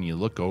station, you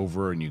look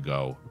over and you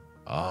go,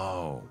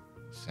 oh,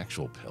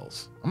 sexual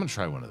pills. I'm going to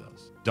try one of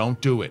those. Don't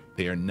do it.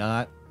 They are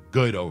not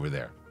good over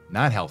there.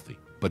 Not healthy.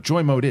 But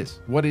joy mode is.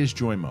 What is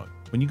joy mode?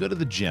 When you go to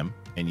the gym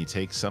and you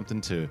take something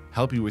to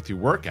help you with your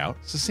workout,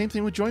 it's the same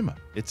thing with joy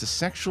mode. It's a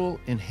sexual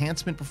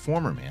enhancement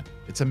performer, man.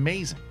 It's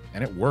amazing,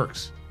 and it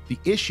works. The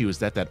issue is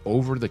that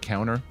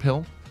over-the-counter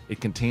pill, it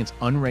contains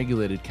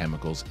unregulated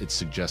chemicals, it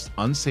suggests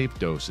unsafe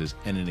doses,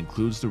 and it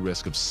includes the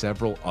risk of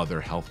several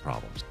other health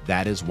problems.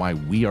 That is why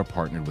we are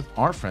partnered with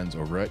our friends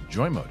over at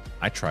Joymode.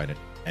 I tried it,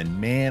 and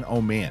man,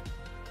 oh man,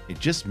 it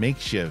just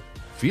makes you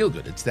feel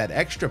good. It's that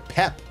extra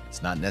pep.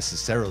 It's not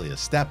necessarily a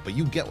step, but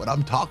you get what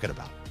I'm talking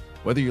about.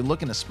 Whether you're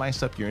looking to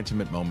spice up your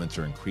intimate moments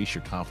or increase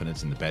your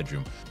confidence in the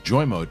bedroom,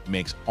 Joymode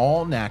makes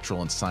all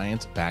natural and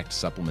science-backed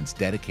supplements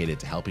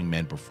dedicated to helping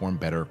men perform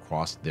better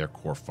across their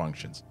core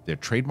functions. Their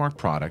trademark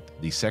product,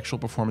 the Sexual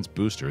Performance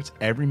Booster, it's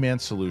every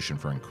man's solution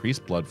for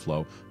increased blood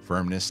flow,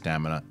 firmness,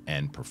 stamina,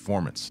 and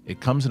performance.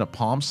 It comes in a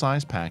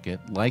palm-sized packet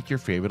like your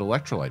favorite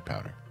electrolyte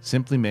powder.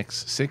 Simply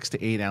mix 6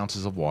 to 8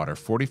 ounces of water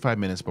 45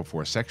 minutes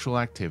before sexual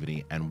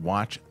activity and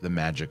watch the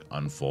magic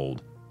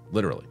unfold.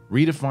 Literally.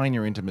 Redefine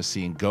your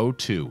intimacy and go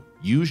to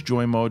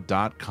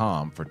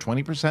usejoymode.com for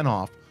 20%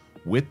 off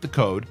with the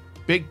code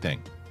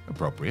BIGTHING.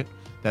 Appropriate.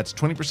 That's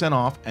 20%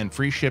 off and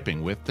free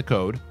shipping with the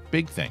code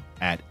BIGTHING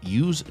at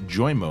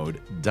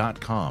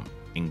usejoymode.com.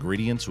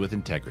 Ingredients with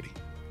integrity.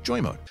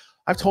 Joymode.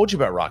 I've told you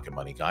about Rocket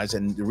Money, guys,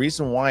 and the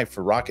reason why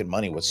for Rocket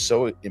Money was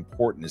so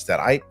important is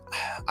that I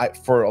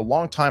for a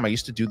long time, I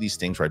used to do these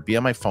things where I'd be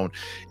on my phone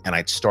and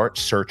I'd start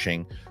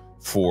searching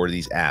for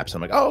these apps.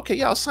 I'm like, oh, okay,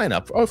 yeah, I'll sign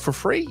up. Oh, for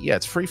free? Yeah,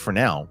 it's free for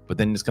now, but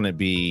then it's going to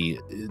be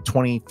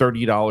 $20,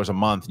 $30 a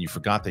month, and you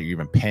forgot that you're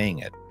even paying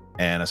it.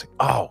 And I was like,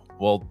 oh,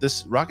 well,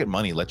 this Rocket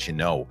Money lets you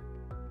know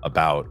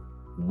about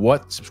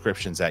what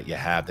subscriptions that you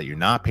have that you're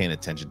not paying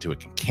attention to.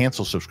 It can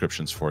cancel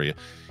subscriptions for you.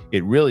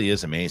 It really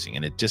is amazing,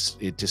 and it just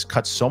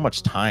cuts so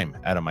much time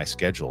out of my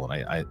schedule,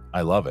 and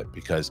I love it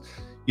because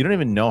you don't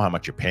even know how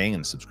much you're paying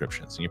in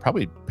subscriptions, and you're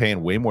probably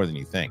paying way more than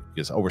you think,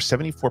 because over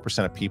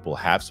 74% of people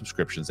have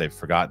subscriptions they've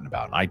forgotten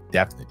about, and I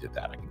definitely did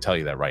that. I can tell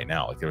you that right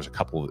now. Like, there was a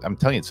couple, I'm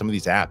telling you, some of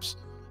these apps,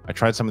 I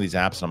tried some of these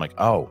apps, and I'm like,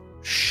 oh,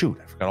 shoot,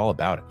 I forgot all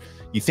about it.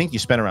 You think you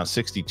spend around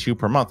 $62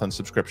 per month on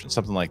subscriptions,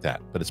 something like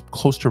that, but it's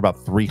close to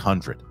about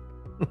 300.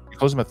 You're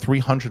close to about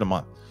 300 a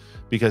month,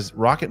 because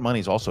Rocket Money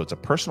is also, it's a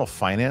personal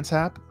finance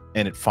app,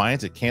 and it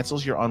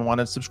cancels your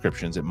unwanted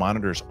subscriptions, it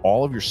monitors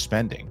all of your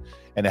spending,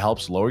 and it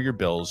helps lower your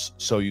bills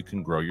so you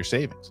can grow your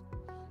savings.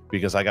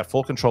 Because I got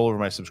full control over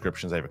my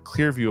subscriptions, I have a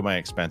clear view of my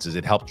expenses.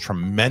 It helped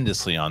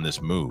tremendously on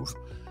this move.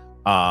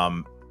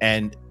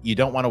 And you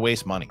don't want to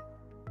waste money.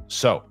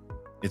 So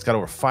it's got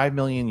over 5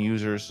 million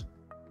users,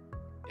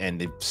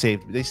 and they've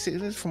saved,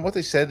 from what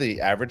they said,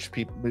 the average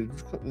people,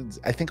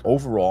 I think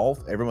overall,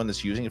 everyone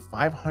that's using it,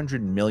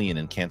 500 million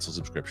in canceled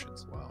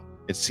subscriptions. Wow.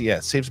 It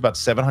saves about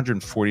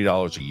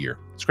 $740 a year.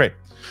 It's great.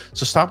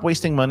 So stop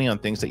wasting money on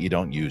things that you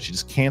don't use. You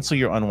just cancel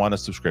your unwanted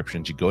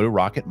subscriptions. You go to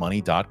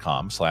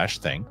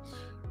rocketmoney.com/thing,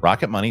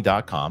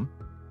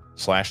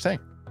 rocketmoney.com/thing.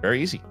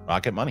 Very easy.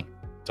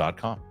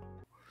 rocketmoney.com.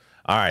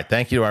 All right.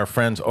 Thank you to our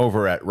friends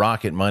over at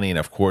Rocket Money and,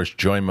 of course,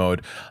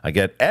 Joymode. I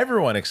get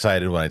everyone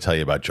excited when I tell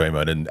you about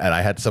Joymode. And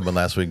I had someone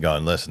last week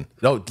going, listen,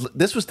 no,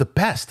 this was the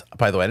best.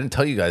 By the way, I didn't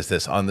tell you guys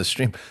this on the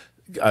stream.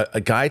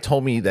 A guy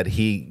told me that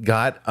he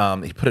got,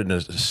 he put it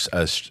in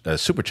a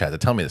super chat to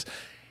tell me this.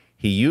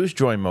 He used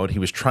Joymode. He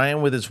was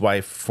trying with his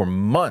wife for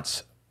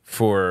months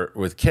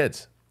with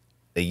kids.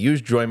 They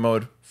used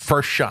Joymode,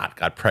 first shot,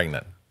 got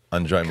pregnant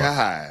on Joymode.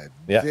 God.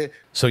 Yeah.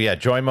 So yeah,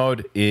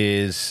 Joymode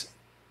is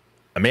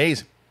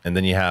amazing. And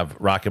then you have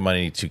Rocket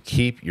Money to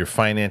keep your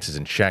finances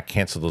in check,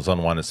 cancel those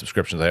unwanted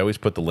subscriptions. I always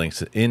put the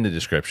links in the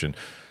description.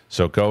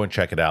 So go and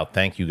check it out.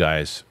 Thank you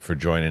guys for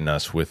joining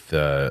us with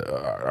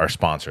our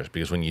sponsors,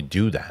 because when you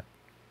do that,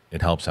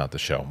 it helps out the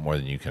show more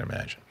than you can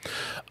imagine.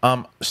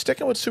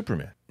 Sticking with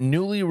Superman,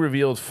 newly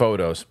revealed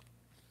photos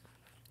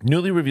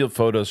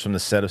from the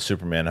set of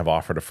Superman have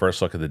offered a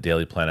first look at the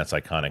Daily Planet's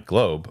iconic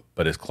globe,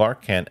 but is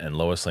Clark Kent and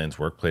Lois Lane's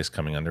workplace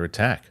coming under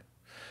attack?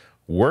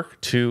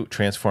 Work to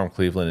transform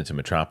Cleveland into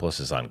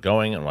Metropolis is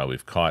ongoing, and while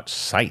we've caught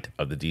sight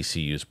of the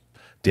DCU's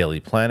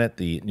Daily Planet,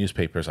 the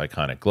newspaper's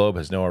iconic globe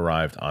has now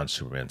arrived on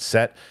Superman's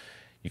set.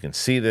 You can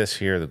see this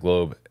here. The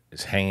globe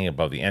is hanging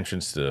above the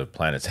entrance to the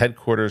planet's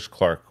headquarters.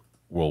 Clark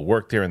will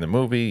work there in the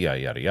movie, yada,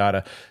 yada,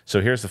 yada.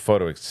 So here's the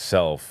photo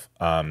itself,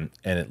 and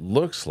it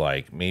looks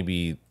like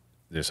maybe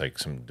there's like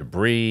some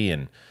debris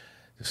and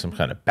there's some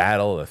kind of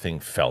battle. The thing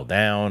fell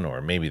down,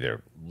 or maybe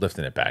they're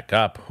lifting it back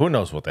up. Who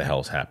knows what the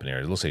hell's happening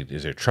here? It looks like,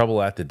 is there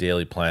trouble at the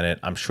Daily Planet?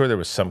 I'm sure there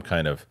was some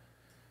kind of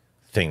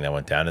thing that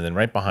went down. And then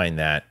right behind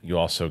that, you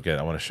also get,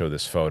 I want to show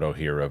this photo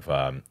here of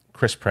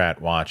Chris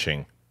Pratt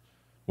watching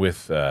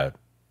with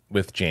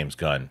James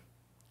Gunn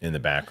in the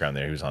background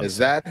there. He was on. Is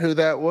that who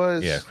that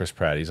was? Yeah, Chris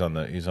Pratt. He's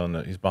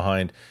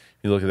behind.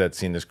 You look at that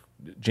scene. This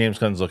James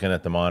Gunn's looking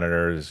at the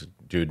monitor. There's a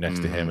dude next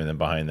to him, and then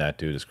behind that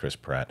dude is Chris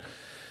Pratt.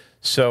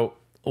 So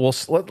let's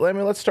start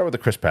with the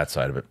Chris Pratt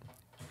side of it.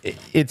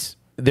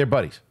 They're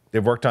buddies.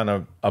 They've worked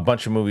on a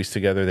bunch of movies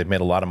together. They've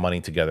made a lot of money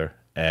together.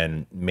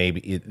 And maybe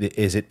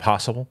is it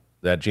possible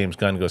that James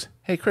Gunn goes,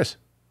 "Hey, Chris,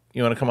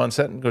 you want to come on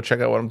set and go check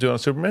out what I'm doing on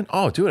Superman?"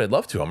 "Oh, dude, I'd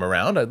love to. I'm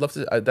around. I'd love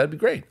to. That'd be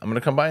great. I'm going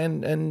to come by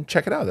and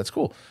check it out. That's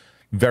cool."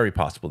 Very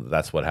possible that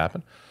that's what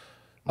happened.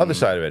 Other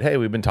side of it, hey,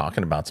 we've been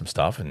talking about some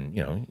stuff, and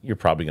you're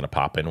probably going to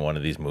pop in one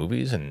of these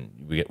movies, and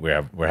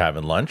we're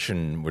having lunch,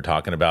 and we're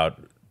talking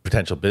about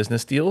potential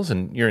business deals,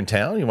 and you're in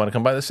town. You want to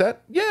come by the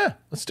set? Yeah,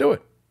 let's do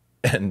it.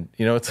 And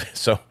it's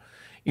so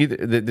either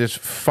there's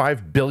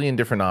 5 billion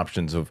different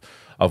options of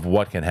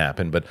what can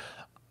happen, but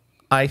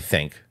I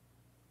think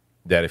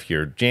that if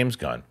you're James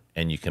Gunn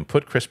and you can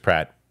put Chris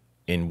Pratt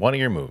in one of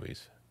your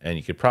movies, and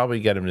you could probably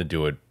get him to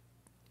do it,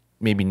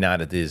 maybe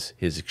not at his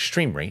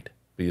extreme rate,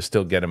 but you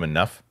still get him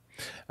enough.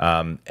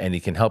 And he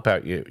can help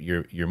out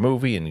your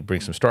movie and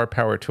bring some star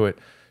power to it.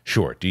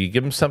 Sure. Do you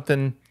give him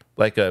something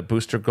like a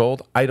Booster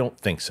Gold? I don't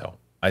think so.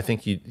 I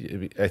think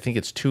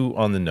it's too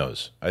on the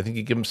nose. I think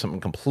you give him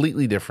something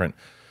completely different,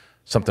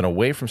 something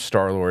away from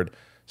Star-Lord,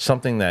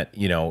 something that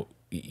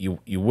you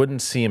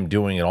wouldn't see him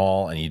doing at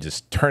all, and you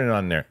just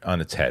turn it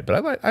on its head.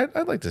 But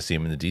I'd like to see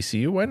him in the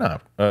DCU. Why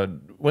not?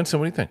 Winston,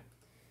 what do you think?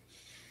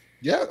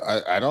 Yeah,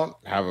 I don't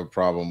have a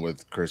problem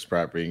with Chris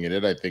Pratt being in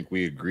it. I think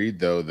we agreed,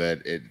 though, that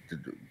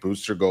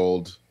Booster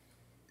Gold,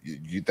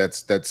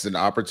 that's an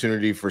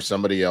opportunity for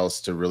somebody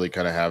else to really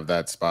kind of have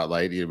that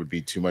spotlight. It would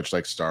be too much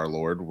like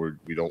Star-Lord, where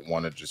we don't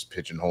want to just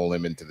pigeonhole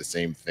him into the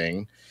same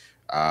thing.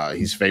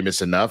 He's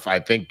famous enough.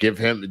 I think give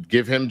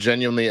him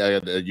genuinely.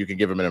 You can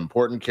give him an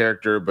important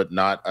character, but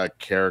not a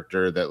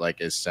character that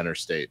is center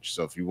stage.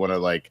 So if you want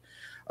to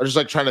I'm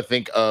just trying to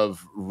think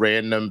of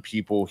random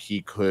people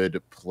he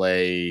could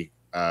play.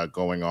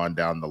 Going on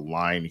down the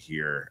line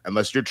here,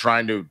 unless you're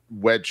trying to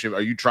wedge him.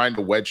 Are you trying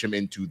to wedge him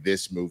into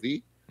this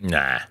movie?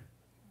 Nah,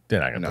 they're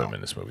not gonna put him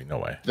in this movie. No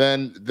way.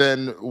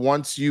 Then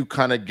once you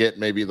kind of get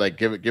maybe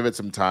give it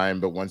some time,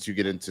 but once you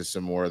get into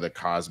some more of the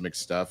cosmic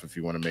stuff, if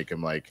you want to make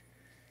him I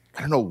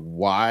don't know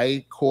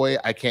why Coy,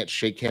 I can't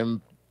shake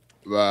him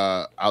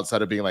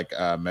outside of being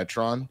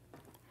Metron.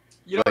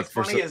 What's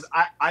funny is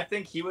I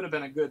think he would have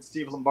been a good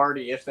Steve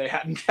Lombardi if they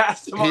hadn't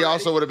cast him. He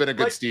also would have been a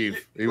good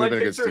Steve. He would have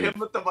been a good Steve. Him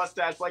with the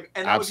mustache,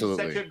 and that would be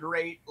such a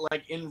great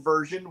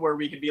inversion where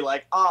we could be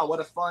what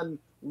a fun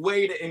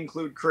way to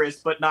include Chris,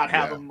 but not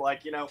have him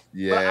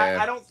Yeah. But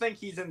I don't think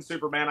he's in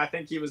Superman. I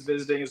think he was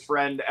visiting his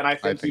friend, and I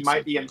think he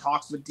might be in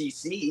talks with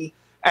DC,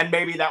 and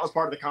maybe that was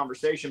part of the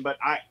conversation. But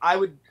I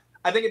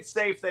think it's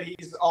safe that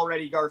he's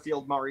already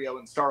Garfield, Mario,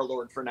 and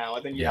Star-Lord for now.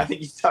 I think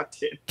he's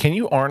tucked in. Can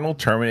you Arnold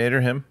Terminator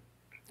him?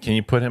 Can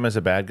you put him as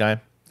a bad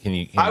guy?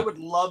 I would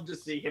love to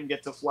see him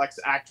get to flex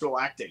actual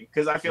acting,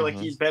 because I feel like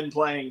he's been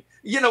playing.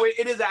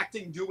 It is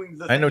acting doing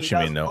the. I know what you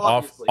mean, though.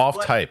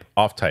 Off type.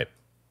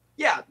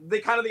 Yeah,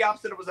 the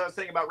opposite of what I was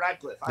saying about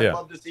Radcliffe. I'd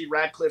love to see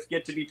Radcliffe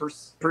get to be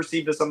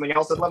perceived as something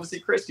else. I'd love to see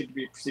Chris get to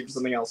be perceived as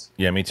something else.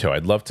 Yeah, me too.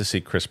 I'd love to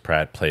see Chris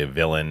Pratt play a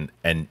villain,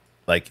 and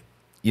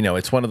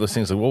it's one of those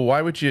things. Well,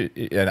 why would you?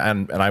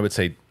 And I would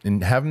say,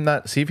 and have him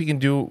not see if he can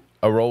do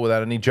a role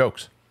without any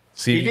jokes.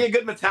 He'd be a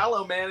good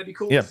Metallo, man. It'd be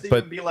cool to see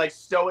him be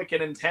stoic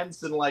and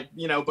intense and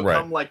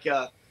become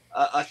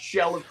a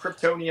shell of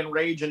Kryptonian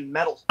rage and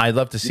metal. I'd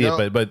love to see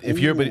it, but if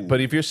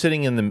you're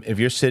sitting in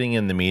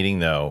the meeting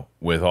though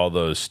with all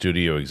those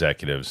studio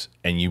executives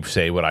and you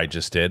say what I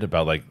just did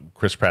about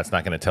Chris Pratt's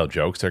not going to tell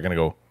jokes, they're going to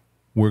go,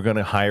 we're going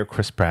to hire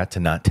Chris Pratt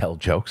to not tell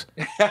jokes.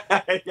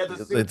 That's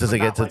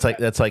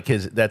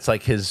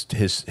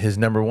his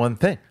number one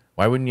thing.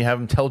 Why wouldn't you have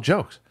him tell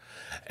jokes?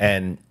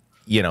 And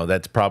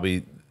that's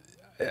probably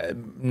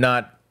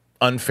not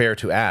unfair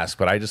to ask,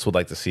 but I just would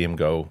like to see him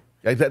go.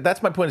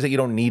 That's my point, is that you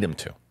don't need him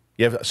to.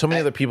 You have so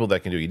many other people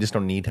that can do it. You just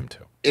don't need him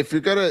to. If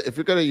you're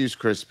gonna use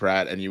Chris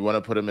Pratt and you want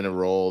to put him in a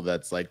role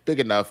that's big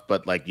enough,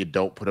 but you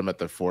don't put him at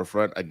the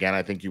forefront, again,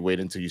 I think you wait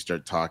until you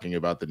start talking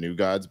about the New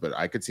Gods. But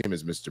I could see him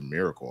as Mr.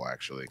 Miracle,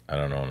 actually. I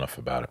don't know enough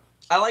about it.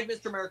 I like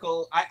Mr.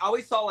 Miracle. I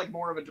always saw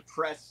more of a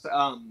depressed.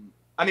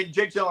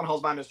 Jake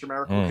Gyllenhaal's my Mr.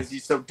 Miracle because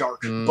he's so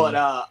dark. But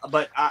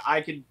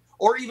I could.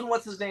 Or even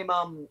what's his name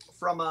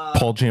from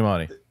Paul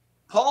Giamatti.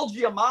 Paul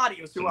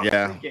Giamatti was who I was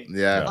thinking.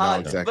 Yeah,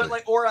 exactly.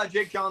 But or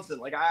Jake Johnson.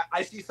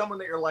 I see someone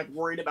that you're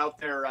worried about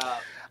their.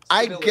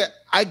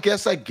 I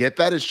guess I get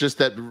that. It's just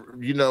that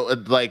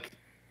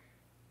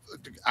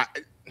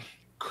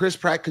Chris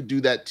Pratt could do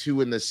that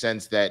too, in the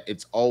sense that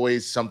it's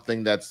always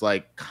something that's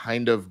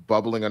kind of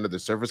bubbling under the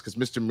surface. Because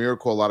Mr.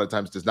 Miracle a lot of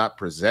times does not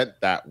present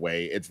that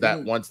way. It's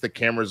that once the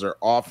cameras are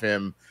off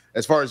him,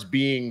 as far as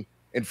being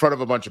in front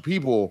of a bunch of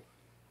people.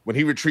 When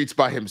he retreats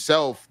by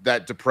himself,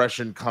 that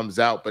depression comes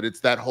out. But it's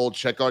that whole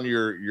check on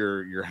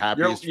your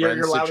happiest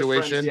friends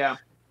situation.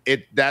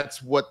 Friends,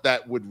 that's what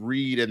that would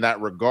read in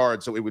that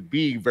regard. So it would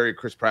be very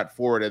Chris Pratt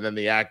forward, and then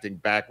the acting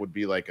back would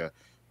be a.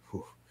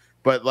 Whew.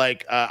 But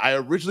I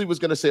originally was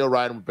going to say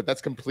Orion, but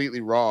that's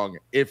completely wrong.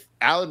 If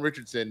Alan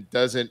Richardson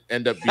doesn't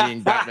end up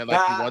being Batman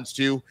like he wants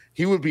to,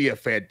 he would be a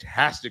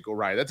fantastic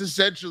Orion. That's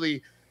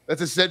essentially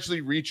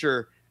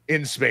Reacher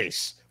in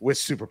space with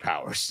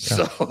superpowers.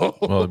 Yeah. So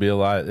there'll be a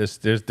lot.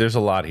 There's a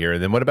lot here.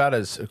 And then what about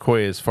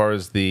Coy, as far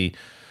as the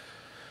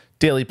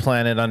Daily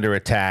Planet under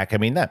attack? I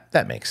mean,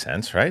 that makes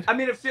sense, right? I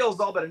mean, it feels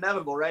all but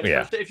inevitable, right?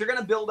 Yeah. If you're going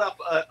to build up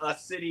a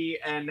city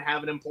and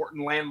have an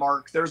important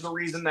landmark, there's a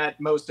reason that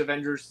most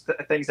Avengers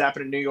things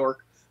happen in New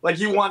York.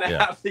 You want to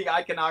have the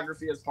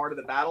iconography as part of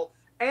the battle.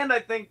 And I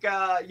think,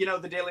 you know,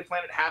 the Daily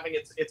Planet having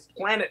its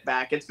planet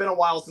back. It's been a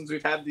while since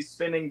we've had the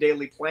spinning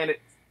Daily Planet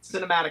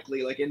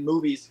cinematically, like in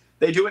movies.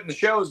 They do it in the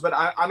shows, but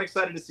I'm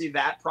excited to see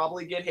that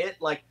probably get hit.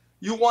 Like,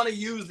 you want to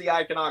use the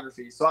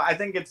iconography. So I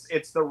think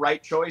it's the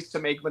right choice to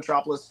make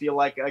Metropolis feel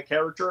like a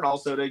character and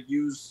also to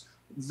use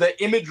the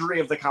imagery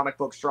of the comic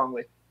book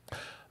strongly.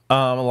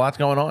 A lot's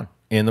going on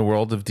in the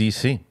world of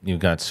DC. You've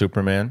got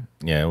Superman.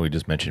 Yeah, we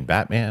just mentioned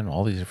Batman,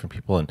 all these different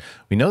people. And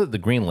we know that the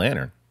Green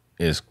Lantern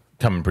is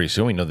coming pretty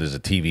soon. We know there's a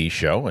TV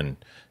show, and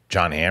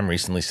John Hamm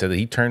recently said that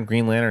he turned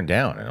Green Lantern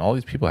down, and all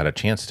these people had a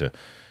chance to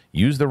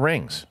use the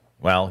rings.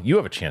 Well, you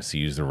have a chance to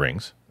use the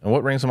rings. And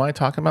what rings am I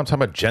talking about? I'm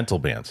talking about gentle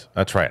bands.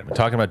 That's right. I've been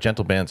talking about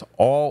gentle bands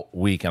all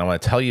week, and I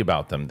want to tell you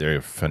about them.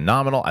 They're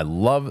phenomenal. I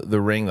love the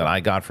ring that I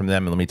got from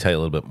them, and let me tell you a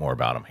little bit more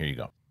about them. Here you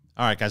go.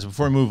 All right, guys,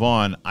 before we move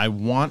on, I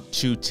want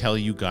to tell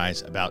you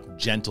guys about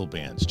gentle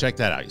bands. Check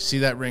that out. You see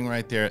that ring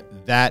right there?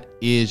 That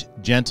is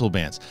gentle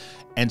bands.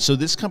 And so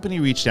this company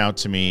reached out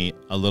to me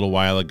a little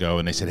while ago,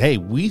 and they said, hey,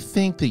 we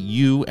think that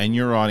you and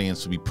your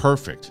audience would be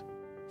perfect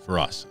for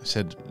us. I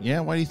said,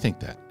 yeah, why do you think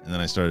that? And then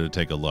I started to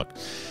take a look.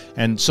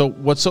 And so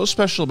what's so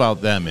special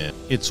about them is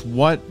it's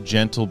what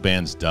Gentle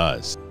Bands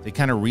does. They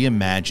kind of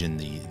reimagine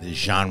the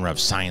genre of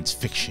science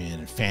fiction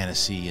and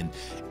fantasy, and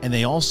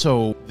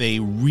they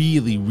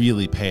really,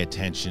 really pay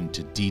attention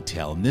to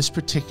detail. In this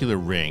particular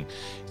ring,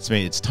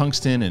 it's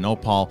tungsten and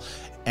opal,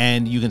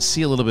 and you can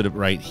see a little bit of it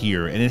right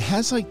here. And it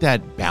has like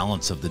that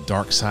balance of the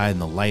dark side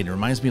and the light. It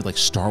reminds me of like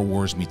Star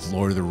Wars meets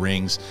Lord of the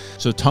Rings.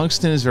 So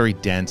tungsten is very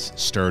dense,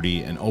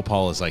 sturdy, and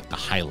opal is like the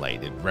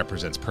highlight. It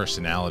represents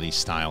personality,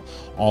 style,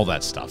 all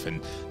that stuff. And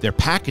their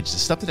package, the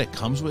stuff that it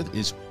comes with,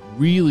 is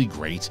really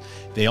great.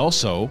 They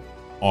also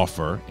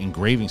offer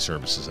engraving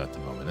services at the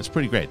moment. That's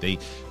pretty great. They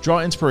draw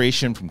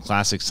inspiration from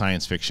classic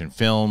science fiction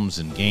films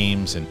and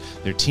games, and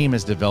their team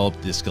has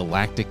developed this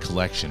galactic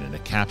collection, and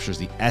it captures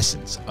the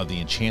essence of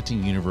the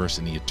enchanting universe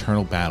and the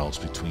eternal battles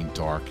between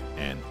dark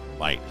and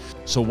light.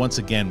 So once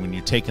again, when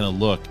you're taking a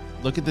look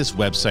at this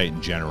website in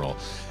general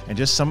and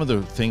just some of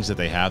the things that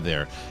they have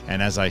there.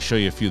 And as I show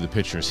you a few of the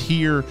pictures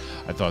here,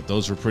 I thought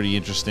those were pretty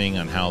interesting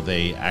on how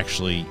they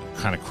actually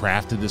kind of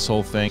crafted this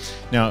whole thing.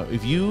 Now,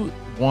 if you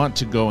want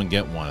to go and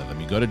get one of them,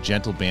 you go to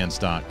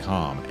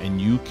gentlebands.com and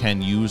you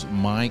can use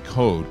my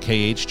code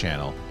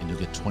KHChannel and you'll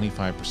get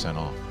 25%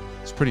 off.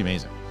 It's pretty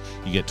amazing.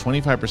 You get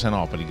 25%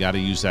 off, but you got to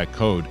use that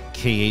code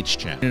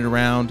KHChannel. It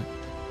around,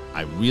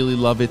 I really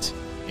love it,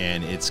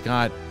 and it's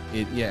got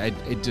it. Yeah,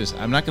 it just.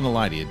 I'm not going to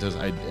lie to you. It does.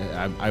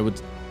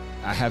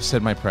 I have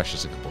said my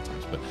precious a couple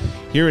times, but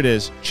here it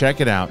is. Check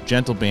it out.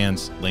 Gentle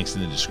Bands. Links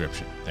in the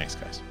description. Thanks,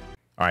 guys.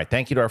 All right.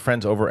 Thank you to our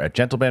friends over at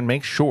Gentle Band.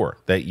 Make sure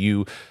that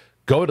you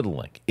go to the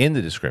link in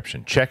the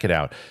description. Check it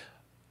out.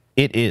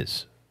 It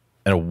is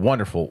a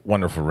wonderful,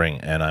 wonderful ring,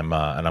 and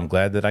I'm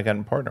glad that I got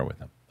in partner with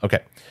them. Okay,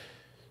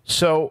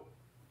 so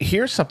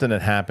here's something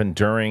that happened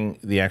during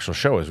the actual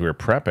show as we were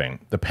prepping.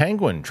 The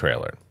Penguin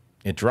trailer,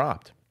 it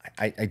dropped.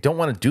 I don't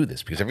want to do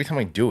this because every time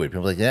I do it,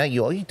 people are like, yeah,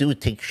 all you do is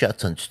take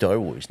shots on Star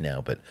Wars now.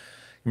 But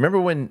you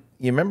remember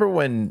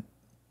when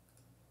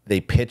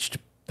they pitched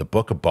the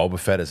Book of Boba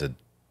Fett as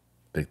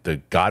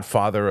the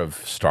godfather of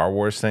Star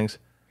Wars things?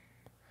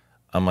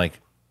 I'm like,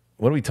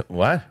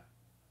 what?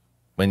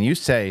 When you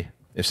say,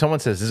 if someone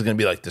says this is going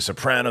to be like the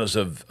Sopranos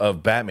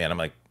of Batman, I'm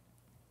like,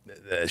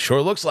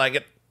 sure looks like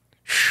it.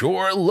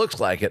 Sure looks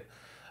like it.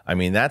 I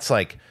mean, that's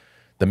like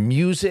the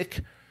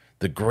music,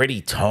 the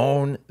gritty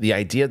tone, the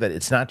idea that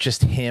it's not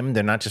just him.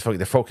 They're not just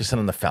they're focusing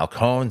on the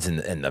Falcons and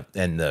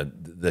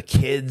the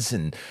kids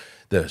and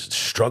the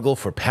struggle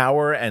for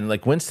power. And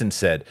like Winston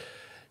said,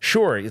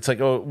 sure, it's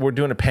like, oh, we're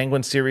doing a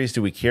Penguin series.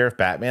 Do we care if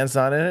Batman's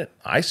not in it?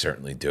 I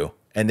certainly do.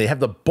 And they have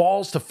the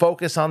balls to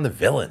focus on the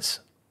villains.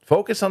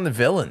 Focus on the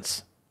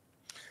villains.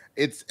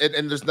 It's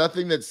and there's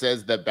nothing that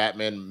says that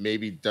Batman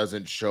maybe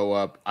doesn't show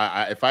up.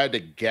 If I had to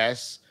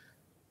guess,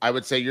 I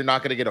would say you're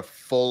not going to get a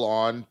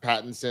full-on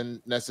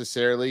Pattinson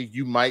necessarily.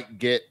 You might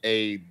get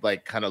a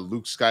like kind of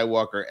Luke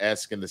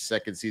Skywalker-esque in the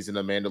second season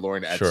of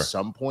Mandalorian at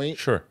some point.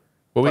 Sure.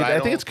 Well, I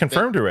think it's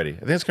confirmed already. I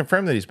think it's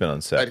confirmed that he's been on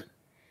set.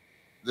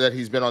 That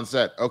he's been on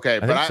set. Okay,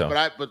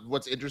 but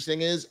what's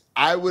interesting is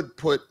I would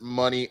put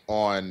money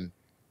on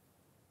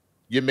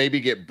you maybe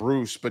get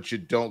Bruce, but you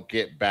don't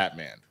get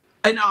Batman.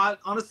 And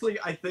honestly,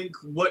 I think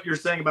what you're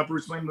saying about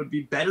Bruce Wayne would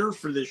be better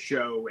for this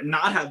show and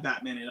not have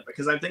Batman in it,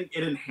 because I think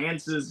it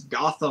enhances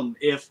Gotham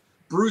if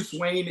Bruce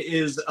Wayne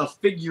is a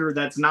figure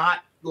that's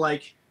not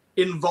like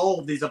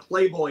involved. He's a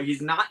playboy.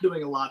 He's not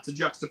doing a lot to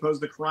juxtapose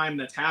the crime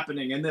that's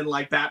happening. And then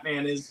like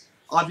Batman is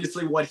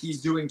obviously what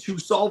he's doing to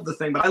solve the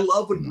thing. But I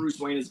love when Bruce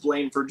Wayne is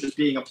blamed for just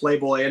being a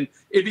playboy. And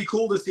it'd be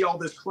cool to see all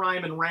this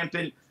crime and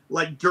rampant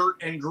like dirt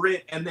and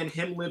grit, and then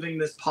him living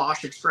this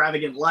posh,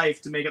 extravagant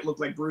life to make it look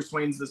like Bruce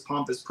Wayne's this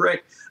pompous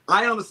prick.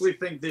 I honestly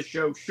think this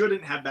show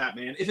shouldn't have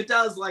Batman. If it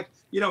does, like,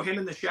 you know, him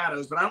in the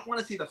shadows, but I don't want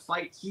to see the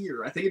fight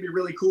here. I think it'd be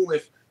really cool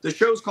if the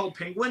show's called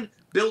Penguin,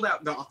 build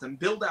out Gotham,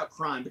 build out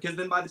crime, because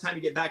then by the time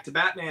you get back to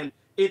Batman,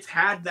 it's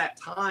had that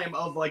time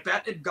of like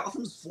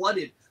Gotham's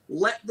flooded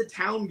let the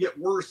town get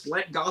worse,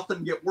 let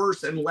Gotham get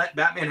worse, and let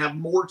Batman have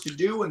more to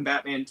do in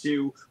Batman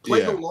 2.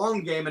 Play the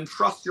long game and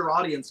trust your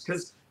audience,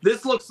 because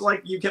this looks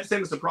like, you kept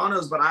saying The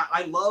Sopranos, but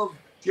I love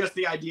just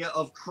the idea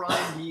of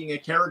crime being a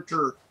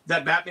character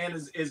that Batman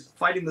is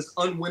fighting this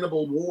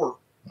unwinnable war.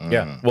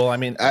 Yeah. Well, I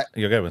mean,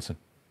 you're good, Winston.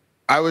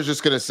 I was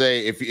just gonna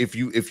say, if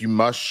you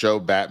must show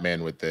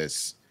Batman with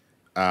this,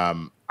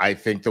 I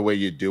think the way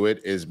you do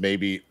it is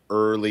maybe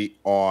early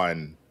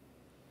on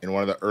in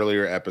one of the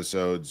earlier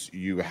episodes,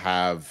 you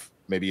have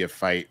maybe a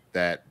fight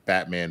that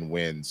Batman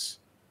wins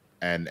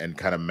and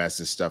kind of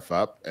messes stuff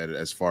up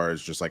as far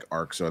as just like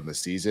arcs on the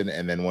season.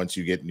 And then once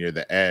you get near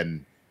the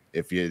end,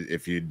 if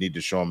you need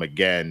to show him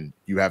again,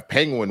 you have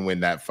Penguin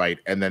win that fight,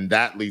 and then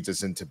that leads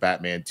us into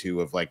Batman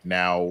 2 of like,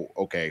 now,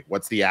 okay,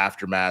 what's the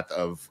aftermath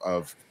of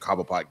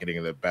Cobblepot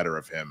getting the better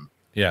of him?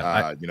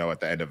 Yeah, at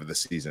the end of the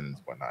season and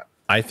whatnot.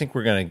 I think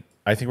we're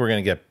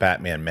gonna get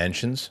Batman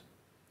mentions.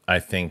 I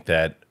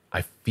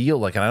feel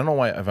like, and I don't know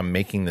why if I'm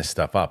making this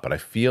stuff up, but I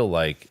feel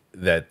like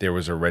that there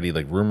was already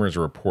like rumors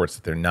or reports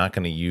that they're not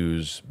going to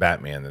use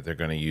Batman, that they're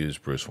going to use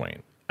Bruce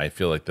Wayne. I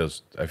feel like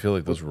those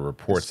were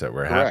reports that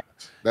were happening.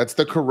 That's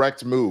the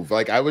correct move.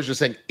 Like, I was just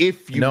saying,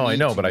 if you I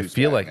know, but I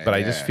feel Batman, like, but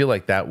I just feel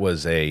like that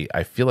was a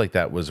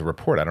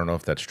report. I don't know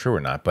if that's true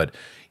or not, but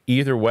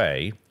either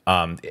way,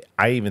 I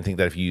even think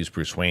that if you use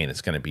Bruce Wayne,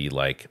 it's going to be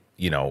like,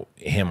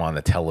 him on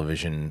the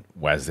television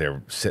as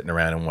they're sitting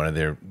around in one of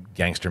their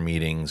gangster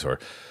meetings, or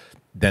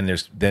then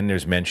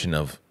there's mention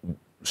of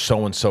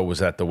so and so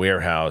was at the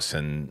warehouse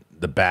and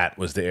the Bat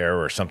was there,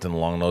 or something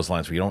along those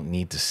lines, where you don't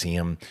need to see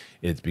him.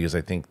 It's because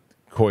I think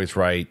Coy's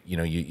right.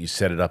 You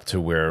set it up to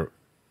where,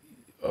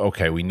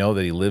 okay, we know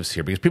that he lives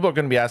here, because people are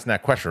going to be asking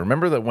that question.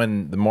 Remember that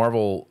when the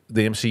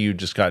MCU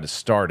just got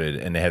started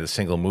and they had the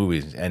single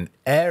movies, and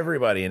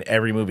everybody in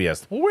every movie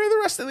asked, well, where are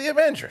the rest of the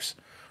Avengers?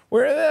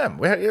 Where are them?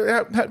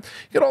 You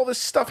get all this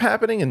stuff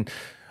happening, and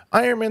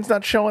Iron Man's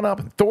not showing up,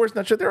 and Thor's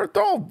not showing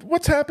up.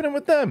 What's happening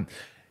with them?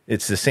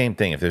 It's the same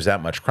thing. If there's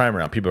that much crime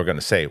around, people are going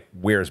to say,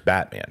 where's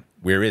Batman?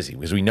 Where is he?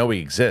 Because we know he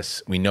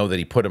exists. We know that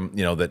he put him,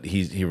 that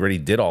he already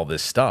did all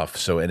this stuff.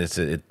 So, and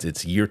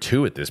it's year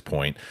 2 at this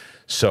point.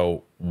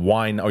 So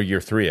why, or year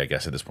 3, I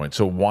guess, at this point.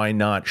 So why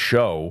not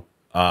show,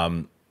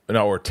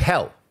 or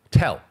tell.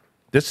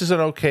 This is an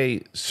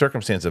okay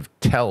circumstance of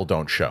tell,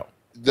 don't show.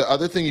 The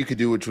other thing you could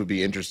do, which would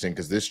be interesting,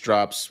 because this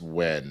drops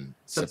when?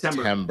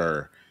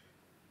 September.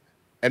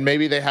 And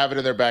maybe they have it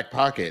in their back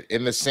pocket,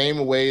 in the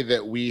same way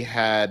that we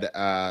had,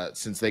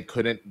 since they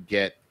couldn't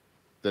get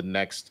the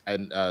next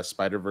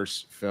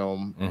Spider-Verse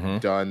film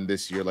done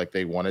this year like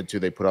they wanted to,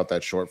 they put out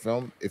that short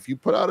film. If you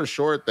put out a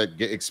short that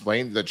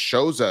that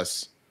shows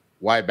us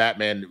why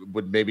Batman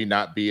would maybe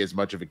not be as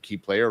much of a key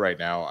player right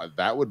now,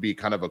 that would be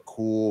kind of a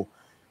cool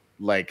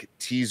like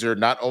teaser,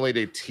 not only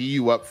to tee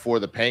you up for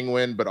the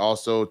Penguin, but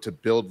also to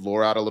build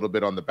lore out a little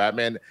bit on the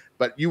Batman.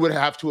 But you would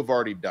have to have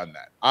already done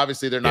that.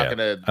 Obviously, they're not going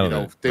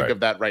to think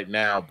of that right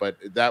now, but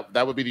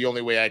that would be the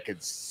only way I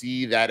could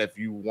see that, if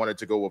you wanted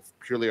to go a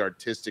purely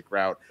artistic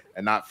route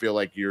and not feel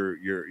like you're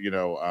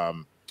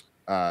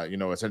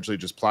essentially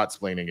just plot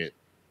splaining it.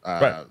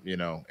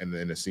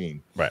 In a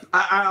scene. Right.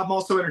 I'm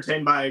also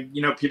entertained by,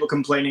 people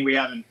complaining we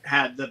haven't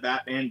had the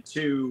Batman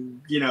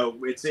 2,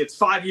 it's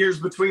 5 years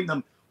between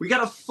them. We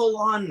got a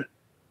full-on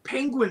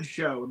Penguin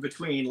show in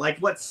between,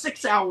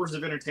 6 hours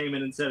of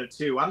entertainment instead of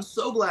 2. I'm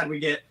so glad we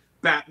get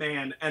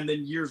Batman, and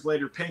then years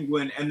later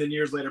Penguin, and then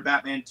years later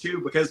Batman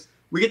 2, because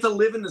we get to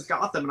live in this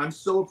Gotham, and I'm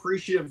so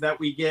appreciative that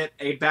we get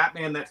a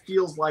Batman that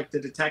feels like the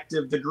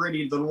detective, the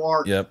gritty, the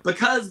noir,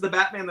 because the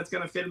Batman that's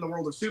going to fit in the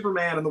world of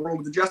Superman and the world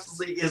of the Justice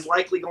League is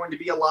likely going to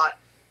be a lot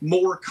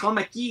more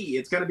comic-y.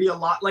 It's going to be a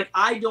lot,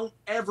 I don't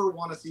ever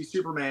want to see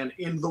Superman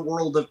in the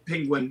world of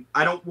Penguin.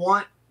 I don't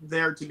want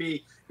there to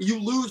be, you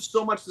lose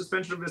so much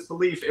suspension of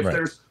disbelief if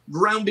there's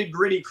grounded,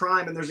 gritty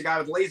crime and there's a guy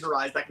with laser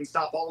eyes that can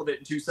stop all of it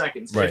in 2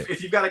 seconds. Right.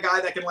 If you've got a guy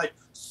that can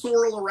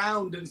swirl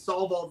around and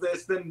solve all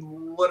this, then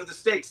what are the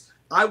stakes?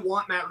 I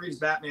want Matt Reeves'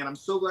 Batman. I'm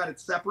so glad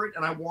it's separate,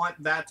 and I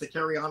want that to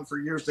carry on for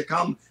years to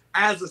come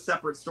as a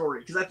separate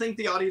story, because I think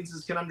the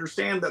audiences can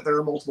understand that there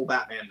are multiple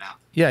Batman now.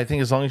 Yeah, I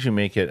think as long as you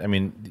make it,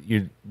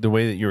 the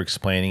way that you're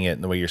explaining it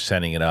and the way you're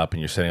setting it up, and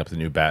you're setting up the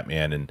new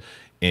Batman and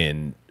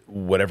in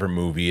whatever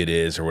movie it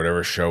is or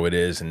whatever show it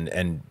is,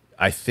 and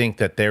I think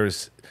that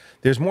there's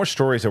more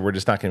stories that we're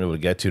just not going to be able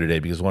to get to today,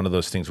 because one of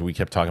those things where we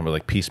kept talking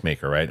about,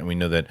 Peacemaker, right? And we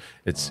know that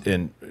it's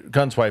in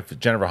Gunn's wife,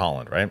 Jennifer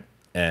Holland, right?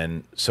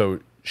 And so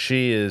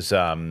she is,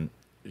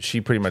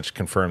 she pretty much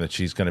confirmed that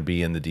she's going to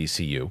be in the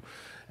DCU,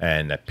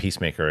 and that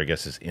Peacemaker, I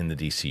guess, is in the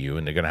DCU,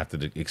 and they're going to have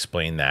to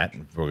explain that.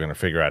 We're going to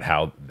figure out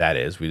how that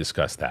is. We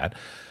discussed that.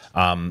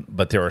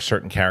 But there are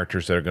certain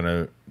characters that are going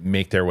to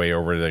make their way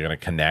over. They're going to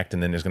connect.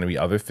 And then there's going to be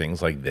other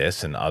things like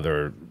this and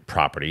other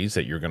properties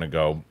that you're going to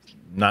go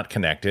not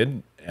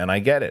connected. And I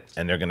get it.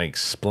 And they're going to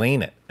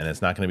explain it. And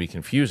it's not going to be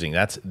confusing.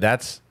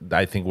 That's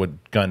I think,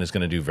 what Gunn is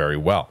going to do very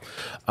well.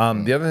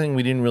 The other thing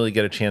we didn't really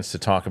get a chance to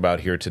talk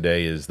about here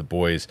today is The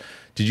Boys.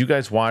 Did you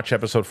guys watch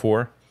episode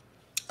 4?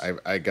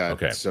 I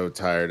got so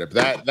tired of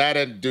that.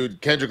 And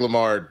dude, Kendrick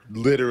Lamar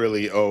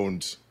literally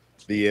owned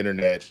the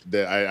internet.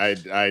 That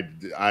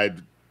I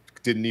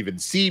didn't even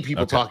see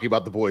people talking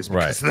about the boys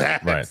because of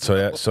that. Right. So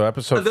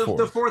episode 4.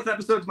 The 4th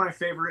episode's my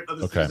favorite of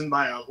the season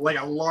by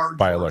a large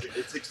margin.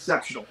 It's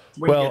exceptional.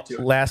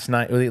 Last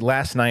night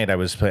I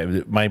was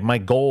my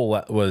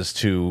goal was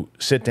to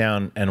sit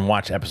down and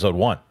watch episode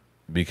 1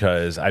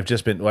 because I've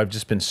just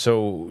been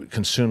so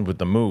consumed with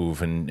the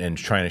move and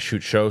trying to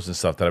shoot shows and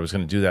stuff that I was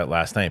going to do that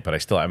last night.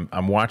 But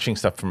I'm watching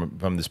stuff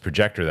from this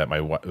projector that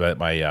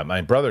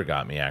my brother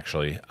got me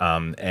actually.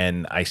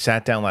 And I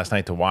sat down last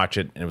night to watch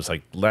it, and it was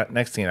like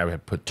next thing I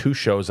had put 2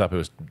 shows up. It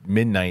was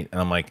midnight, and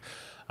I'm like,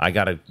 I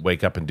got to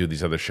wake up and do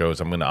these other shows.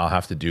 I'll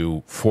have to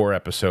do 4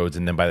 episodes,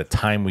 and then by the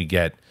time we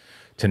get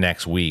to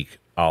next week,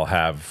 I'll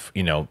have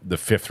the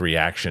 5th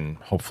reaction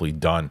hopefully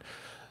done.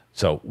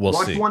 So we'll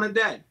see. Watch 1 a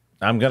day.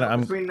 I'm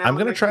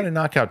gonna try to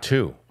knock out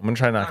 2. I'm gonna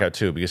try to knock out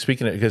 2 because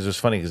because it's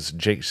funny because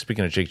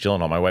speaking of Jake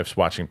Gyllenhaal, my wife's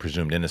watching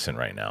Presumed Innocent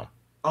right now.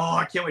 Oh,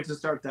 I can't wait to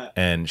start that.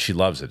 And she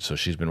loves it, so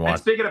she's been watching.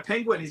 And speaking of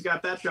Penguin, he's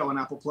got that show on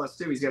Apple Plus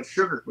too. He's got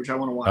Sugar, which I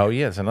want to watch. Oh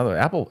yeah, it's another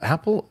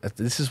Apple.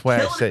 This is why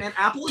I say, man.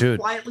 Apple is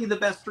quietly the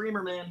best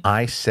streamer, man.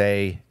 I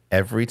say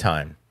every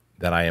time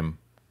that I am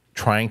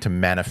trying to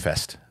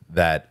manifest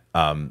that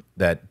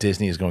that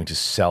Disney is going to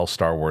sell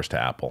Star Wars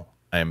to Apple.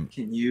 Can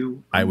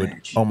you? I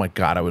would. Oh my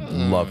God, I would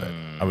love it.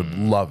 I would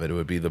love it. It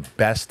would be the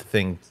best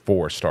thing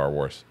for Star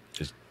Wars.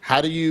 Just how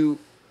do you?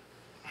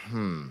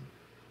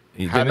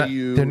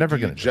 They're never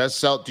going to just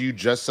sell. Do you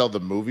just sell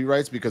the movie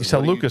rights? Because you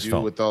sell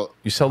Lucasfilm.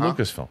 You sell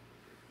Lucasfilm.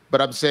 But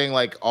I'm saying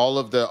like all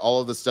of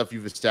the stuff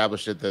you've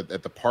established at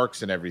the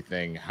parks and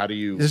everything. How do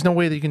you? There's no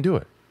way that you can do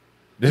it.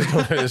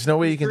 There's no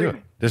way you can do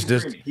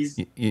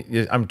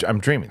it. I'm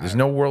dreaming. There's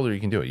no world where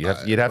you can do it.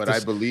 You'd have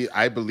to.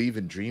 I believe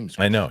in dreams.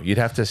 I know. You'd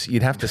have to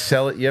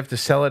sell it. You have to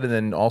sell it, and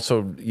then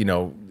also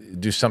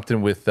do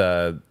something with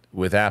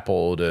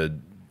Apple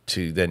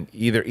to then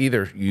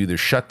either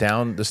shut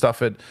down the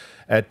stuff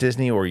at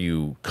Disney or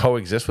you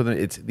coexist with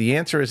it. The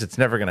answer is it's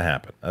never going to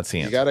happen. That's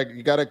the answer.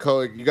 You gotta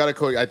co.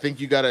 I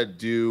think you gotta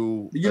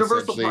do. The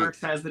Universal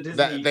Parks has the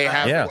Disney. They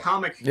have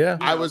comic. Yeah.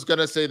 I was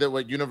gonna say that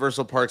what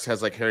Universal Parks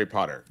has like Harry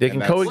Potter. They can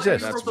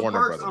coexist. Universal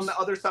Parks on the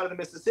other side of the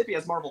Mississippi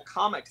has Marvel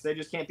Comics. They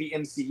just can't be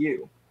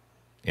MCU.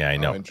 Yeah, I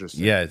know.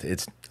 Interesting. Yeah,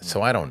 it's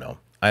so I don't know.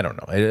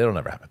 It'll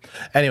never happen.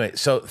 Anyway,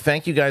 so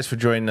thank you guys for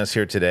joining us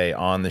here today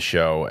on the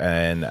show.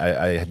 And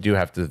I do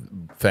have to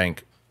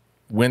thank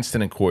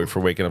Winston and Coy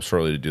for waking up so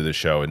early to do this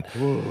show. And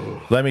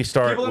let me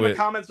start People with... in the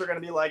comments are going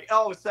to be like,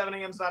 oh, 7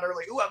 a.m. is not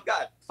early. Ooh, I've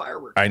got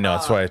fireworks. I know.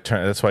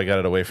 That's why I got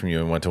it away from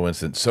you and went to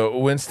Winston. So,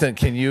 Winston,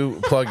 can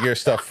you plug your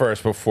stuff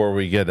first before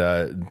we get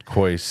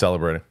Coy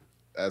celebrating?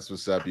 That's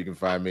what's up. You can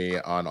find me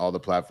on all the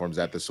platforms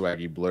at the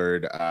Swaggy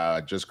Blurred.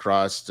 Just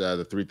crossed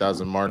the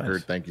 3,000 marker.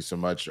 Nice. Thank you so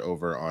much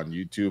over on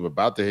YouTube.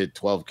 About to hit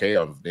 12K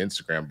on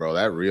Instagram, bro.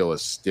 That reel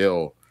is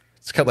still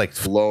it's got like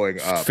blowing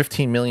up.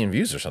 15 million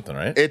views or something,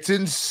 right? It's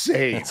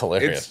insane. It's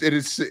hilarious. It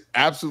is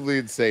absolutely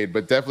insane.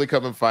 But definitely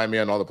come and find me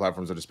on all the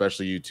platforms, and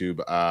especially YouTube.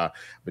 I've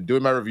been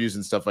doing my reviews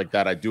and stuff like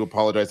that. I do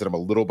apologize that I'm a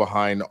little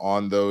behind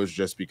on those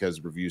just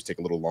because reviews take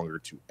a little longer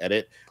to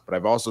edit. But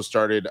I've also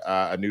started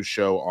a new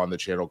show on the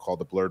channel called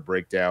The Blurred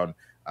Breakdown.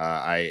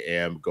 I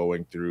am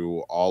going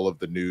through all of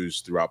the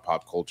news throughout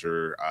pop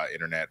culture,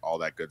 internet, all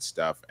that good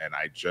stuff. And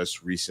I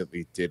just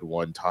recently did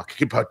one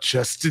talking about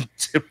Justin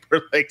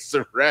Timberlake's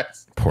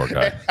arrest. Poor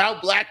guy. And how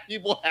black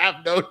people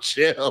have no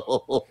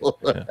chill.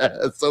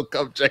 Yeah. So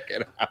come check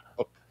it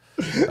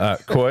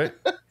out. Coy?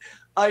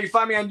 You can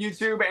find me on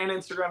YouTube and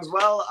Instagram as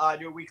well. I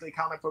do a weekly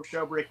comic book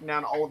show breaking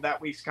down all of that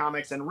week's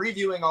comics and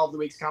reviewing all of the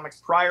week's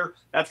comics prior.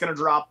 That's going to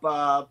drop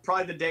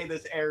probably the day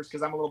this airs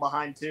because I'm a little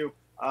behind too.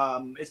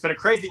 It's been a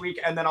crazy week,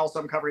 and then also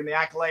I'm covering The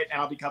Acolyte,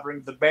 and I'll be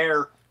covering The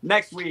Bear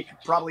next week,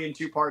 probably in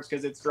 2 parts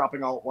because it's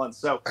dropping all at once.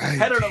 So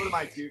head on over to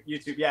my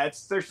YouTube. Yeah,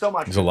 there's so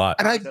much. There's a lot.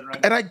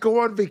 And I go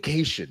on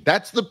vacation.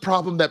 That's the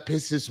problem that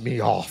pisses me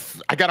off.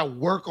 I got to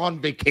work on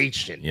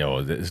vacation.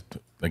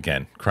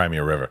 Again, cry me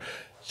a river.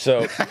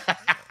 So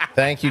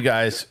thank you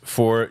guys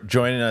for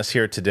joining us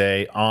here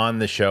today on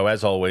the show.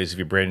 As always, if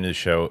you're brand new to the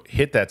show,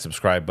 hit that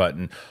subscribe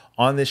button.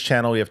 On this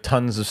channel, we have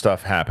tons of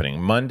stuff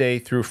happening. Monday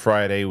through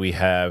Friday, we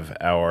have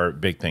our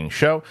Big Thing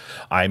show.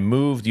 I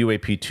moved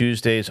UAP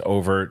Tuesdays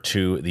over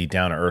to the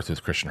Down to Earth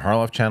with Kristian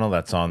Harloff channel.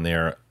 That's on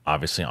there.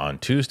 Obviously, on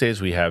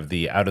Tuesdays, we have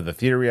the Out of the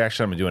Theater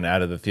reaction. I'm going to do an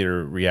Out of the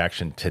Theater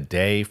reaction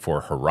today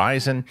for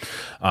Horizon.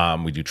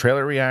 We do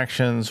trailer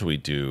reactions. We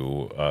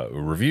do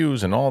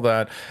reviews and all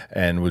that.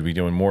 And we'll be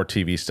doing more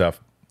TV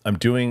stuff. I'm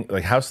doing,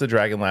 like, House of the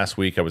Dragon last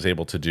week. I was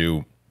able to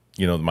do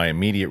my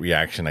immediate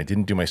reaction. I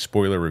didn't do my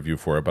spoiler review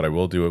for it, but I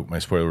will do my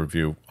spoiler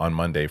review on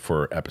Monday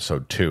for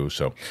episode 2.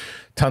 So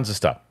tons of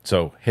stuff.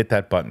 So hit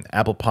that button.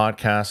 Apple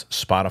Podcasts,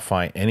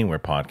 Spotify, anywhere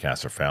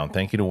podcasts are found.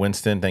 Thank you to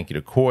Winston. Thank you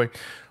to Coy. We'll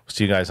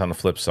see you guys on the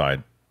flip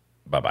side.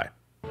 Bye-bye.